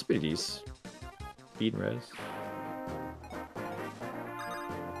 that's pretty decent. Speed and res.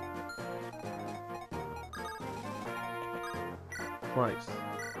 Nice.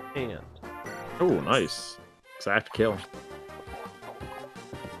 And. Oh, nice. Exact kill.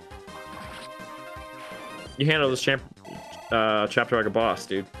 You handle this chapter like a boss,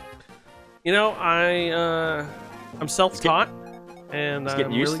 dude. You know, I'm self-taught, and he's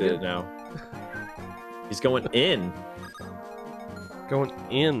getting used to it now. He's going in. Going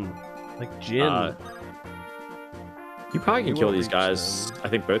in, like Jin. You probably can kill these guys. I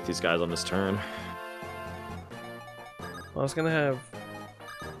think both these guys on this turn. I was gonna have.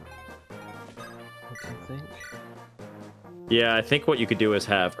 What do you think? Yeah, I think what you could do is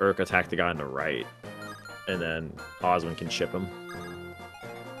have Urk attack the guy on the right, and then Osmond can chip him.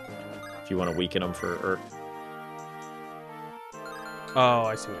 If you want to weaken him for Urk. Oh,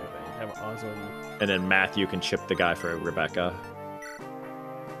 I see what you're saying. Have Osmond. And then Matthew can chip the guy for Rebecca.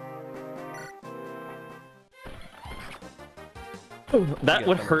 That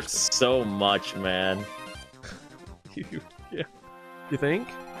would hurt so much, man. Yeah. You think?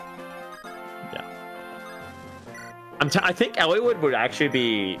 Yeah. I think Elliewood would actually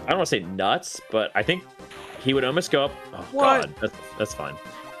be, I don't want to say nuts, but I think he would almost go up. Oh, what? God. That's fine.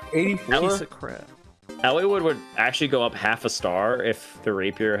 84? Piece of crap. Elliewood would actually go up half a star if the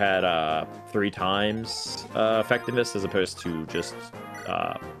rapier had 3 times effectiveness as opposed to just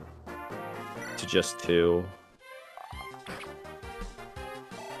 2.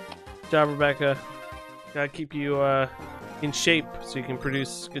 Good job, Rebecca. Gotta keep you in shape so you can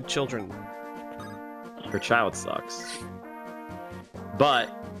produce good children. Her child sucks, but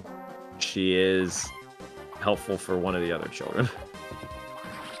she is helpful for one of the other children.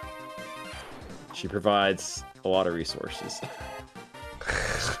 She provides a lot of resources.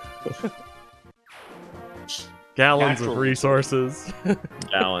 Gallons of resources.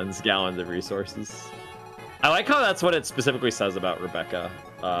 Gallons of resources. I like how that's what it specifically says about Rebecca.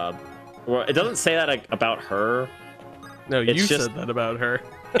 Well, it doesn't say that about her. No, you said that about her.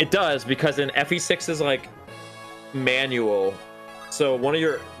 It does, because in FE6's like manual, so one of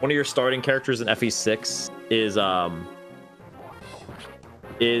your starting characters in FE6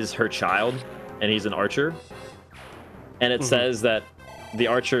 is her child, and he's an archer. And it says that the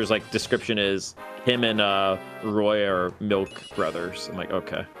archer's like description is him and Roy are milk brothers. I'm like,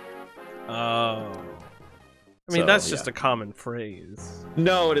 okay. Oh. I mean, So, that's just yeah. a common phrase.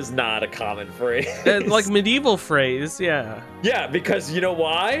 No, it is not a common phrase. Like medieval phrase, yeah. Yeah, because you know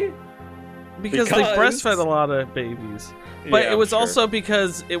why? Because they breastfed a lot of babies. But Yeah, it was sure. also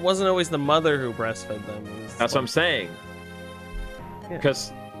because it wasn't always the mother who breastfed them. It was That's what I'm saying. Yeah.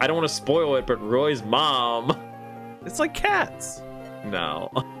 Because I don't want to spoil it, but Roy's mom. It's like cats.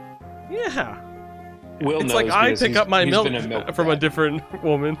 No. Yeah. Will It's knows like I because pick up my he's milk been a milk from a dad. different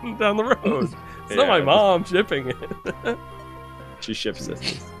woman down the road. It's not Yeah. my mom shipping it. She ships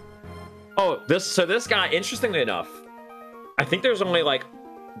sisters. Oh, this guy, interestingly enough, I think there's only like,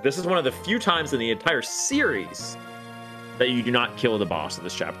 this is one of the few times in the entire series that you do not kill the boss of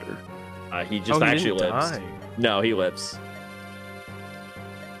this chapter. He just he actually didn't lives. die. No, he lives.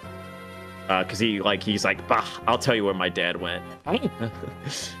 Because he's like, bah, I'll tell you where my dad went.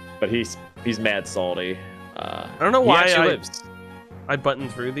 But he's mad salty. I don't know He why actually lives. I button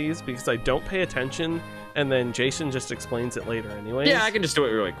through these because I don't pay attention, and then Jason just explains it later anyways. Yeah, I can just do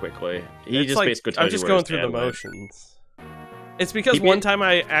it really quickly. He It's just like, basically tells I'm just you where going his through dad the went. motions. It's because He one did- time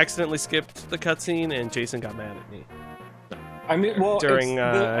I accidentally skipped the cutscene and Jason got mad at me. I mean, well, During,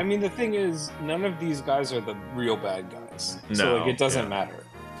 I mean, the thing is, none of these guys are the real bad guys. So No, like, it doesn't yeah. matter.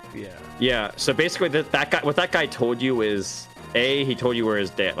 Yeah. Yeah, so basically what that guy told you is he told you where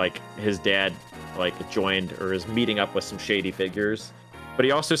his dad joined or is meeting up with some shady figures. But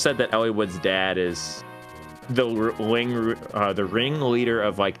he also said that Elliewood's dad is the ringleader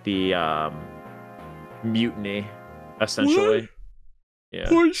of like the mutiny, essentially. Yeah.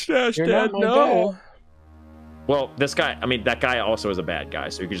 Poor Stash You're Dad, not my no. Well, that guy also is a bad guy,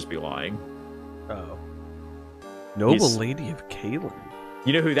 so he could just be lying. Oh. Noble He's- Lady of Kalen.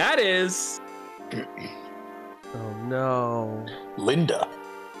 You know who that is? Oh no. Linda.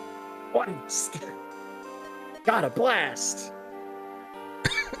 What? Got a blast.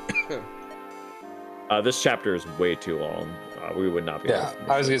 This chapter is way too long. We would not be. Yeah,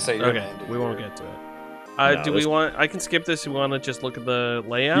 I was gonna say. you're Okay, gonna end it we won't here. get to it. No, Do we this- want? I can skip this. We want to just look at the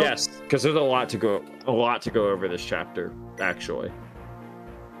layout. Yes, because there's a lot to go over this chapter. Actually,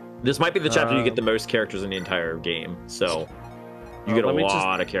 this might be the chapter you get the most characters in the entire game. So you get a let me just-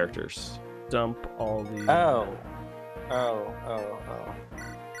 lot of characters. Dump all the. Oh.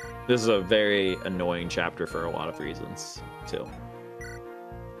 This is a very annoying chapter for a lot of reasons too.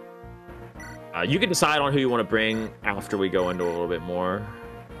 You can decide on who you want to bring after we go into a little bit more.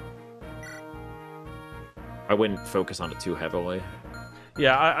 I wouldn't focus on it too heavily.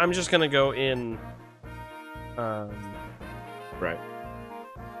 Yeah, I'm just gonna go in. Right.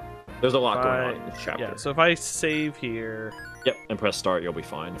 There's a lot going on I- in this chapter. Yeah. So if I save here. Yep, and press start, you'll be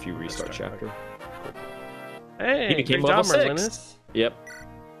fine if you restart Start, chapter. Hey, He became great job, level 6. Merlinus. Yep.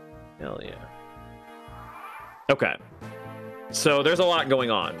 Hell yeah. Okay. So there's a lot going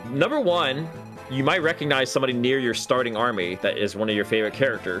on. Number one, you might recognize somebody near your starting army that is one of your favorite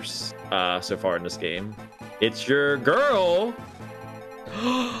characters so far in this game. It's your girl.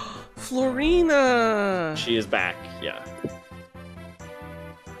 Florina. She is back. Yeah.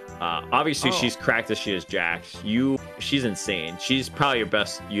 Obviously, Oh. she's cracked as she is jacked. She's insane. She's probably your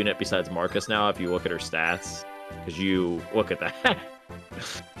best unit besides Marcus now if you look at her stats. Because you look at that.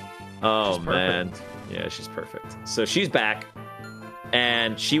 Oh, She's man. perfect. Yeah, she's perfect. So she's back.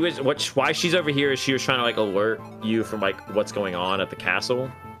 And why she's over here is she was trying to like alert you from like what's going on at the castle.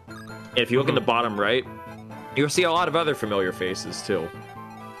 And if you look in the bottom right, you'll see a lot of other familiar faces too.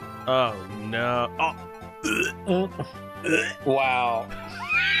 Oh no. Oh, Wow.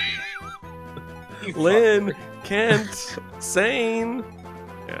 You Lynn, Kent, Sane.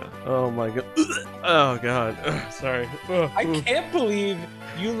 Yeah. Oh my god. Oh god. Ugh, sorry. Ugh. I can't believe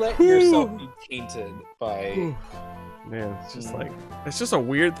you let yourself be tainted by. Man, it's just a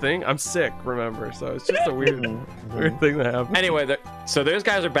weird thing. I'm sick, remember? So it's just a weird thing that happened. Anyway, so those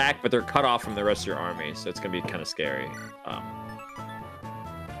guys are back, but they're cut off from the rest of your army, so it's gonna be kind of scary.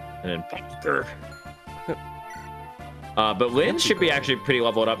 And then Baxter. But Lynn should be actually pretty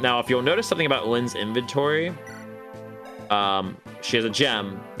leveled up. Now, if you'll notice something about Lynn's inventory, she has a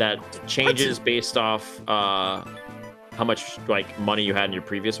gem that changes based off how much like money you had in your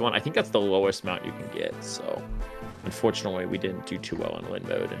previous one. I think that's the lowest amount you can get. So, unfortunately, we didn't do too well on Lynn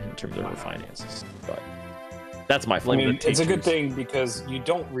mode in terms of her finances. But that's my I fault. mean, it's a good thing because you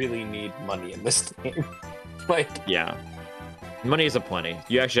don't really need money in this game. Like, Yeah, money is a plenty.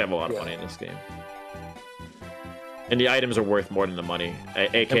 You actually have a lot of Yeah. money in this game. And the items are worth more than the money.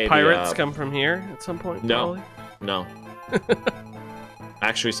 AKA And pirates the, come from here at some point. No. Probably. No.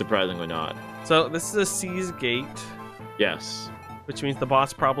 Actually, surprisingly not. So this is a Seas Gate, Yes. which means the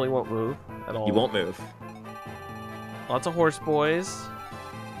boss probably won't move at all. He won't move. Lots of horse boys.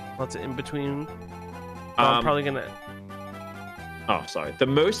 Lots of in between. So I'm probably gonna. Oh, sorry. The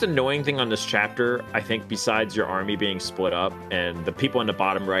most annoying thing on this chapter, I think, besides your army being split up and the people in the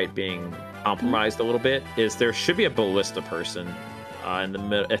bottom right being compromised a little bit, is there should be a ballista person in the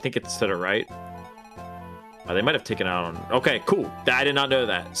middle. I think it's to the right. They might have taken out on. Okay, cool. I did not know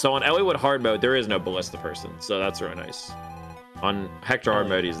that. So on Elliewood hard mode, there is no ballista person, so that's really nice. On Hector hard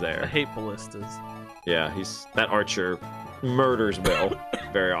mode, he's I there. hate ballistas. Yeah, that archer murders Will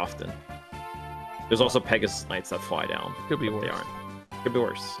very often. There's also Pegasus Knights that fly down. Could be worse. They aren't. Could be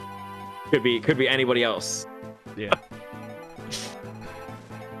worse. Could be anybody else. Yeah.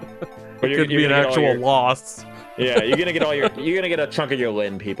 But It could be an actual loss. Yeah, you're gonna get a chunk of your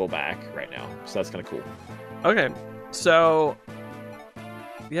Lin people back right now, so that's kind of cool. Okay, so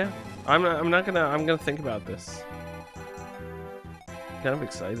yeah, I'm gonna think about this. Kind of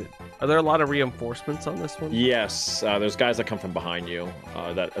excited. Are there a lot of reinforcements on this one? Yes, there's guys that come from behind you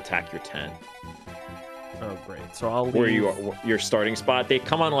that attack your tent. Oh, great. So I'll leave... Where you are, your starting spot. They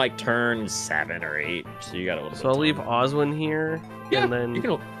come on like turn 7 or 8, so you got a little bit. So I'll leave Oswin here, yeah, and then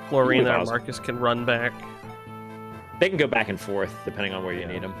you Florina can and Marcus can run back. They can go back and forth depending on where you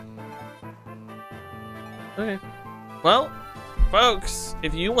need them. Okay. Well, folks,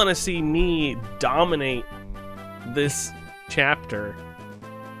 if you want to see me dominate this chapter,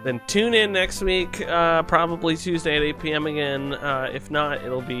 then tune in next week, probably Tuesday at 8 p.m. again. If not,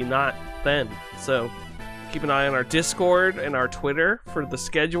 it'll be not then. So keep an eye on our Discord and our Twitter for the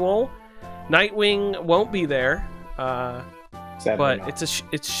schedule. Nightwing won't be there, but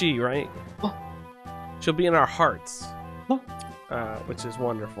it's she, right? She'll be in our hearts, which is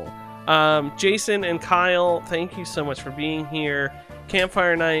wonderful. Jason and Kyle, thank you so much for being here.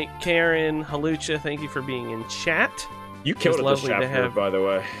 Campfire Night, Karen, Halucha, thank you for being in chat. You killed it this chapter, by the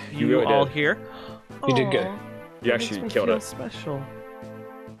way. You really all did. here. You did good. You actually killed it. Special.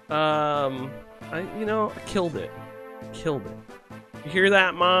 I killed it. Killed it. You hear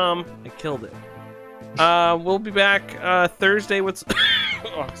that, Mom? I killed it. We'll be back Thursday with.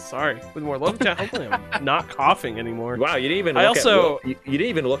 Oh, sorry. With more love chat. Hopefully, I'm not coughing anymore. Wow, you didn't even. You didn't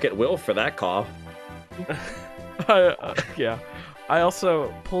even look at Will for that cough. Yeah. I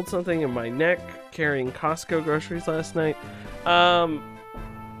also pulled something in my neck carrying Costco groceries last night.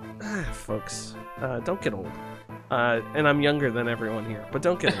 Folks, don't get old. And I'm younger than everyone here, but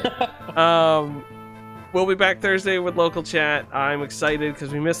don't get old. We'll be back Thursday with local chat. I'm excited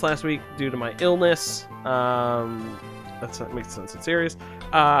because we missed last week due to my illness. That makes sense. It's serious.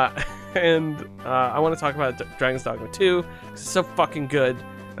 And I want to talk about Dragon's Dogma 2 because it's so fucking good.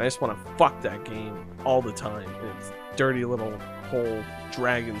 And I just want to fuck that game all the time. And it's dirty little hole,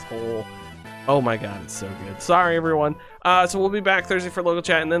 dragon's hole. Oh my god, it's so good. Sorry, everyone. So we'll be back Thursday for local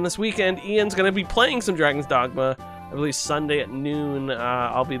chat, and then this weekend, Ian's going to be playing some Dragon's Dogma. I believe Sunday at noon.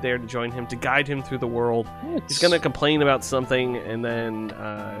 I'll be there to join him, to guide him through the world. He's going to complain about something, and then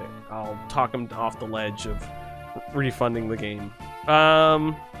I'll talk him off the ledge of refunding the game.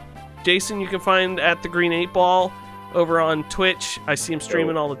 Jason, you can find at the Green 8 Ball over on Twitch. I see him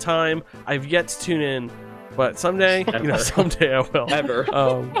streaming all the time. I've yet to tune in, but someday, someday I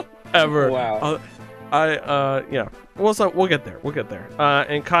will. Ever. Wow. Yeah. We'll get there. We'll get there.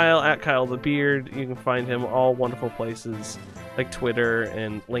 And Kyle at Kyle the Beard. You can find him all wonderful places like Twitter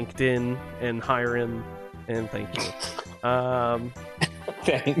and LinkedIn, and hire him. And thank you.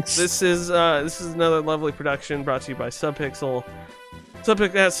 Thanks. This is another lovely production brought to you by Subpixel.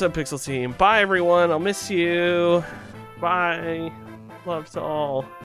 Subpixel team. Bye everyone. I'll miss you. Bye. Love to all.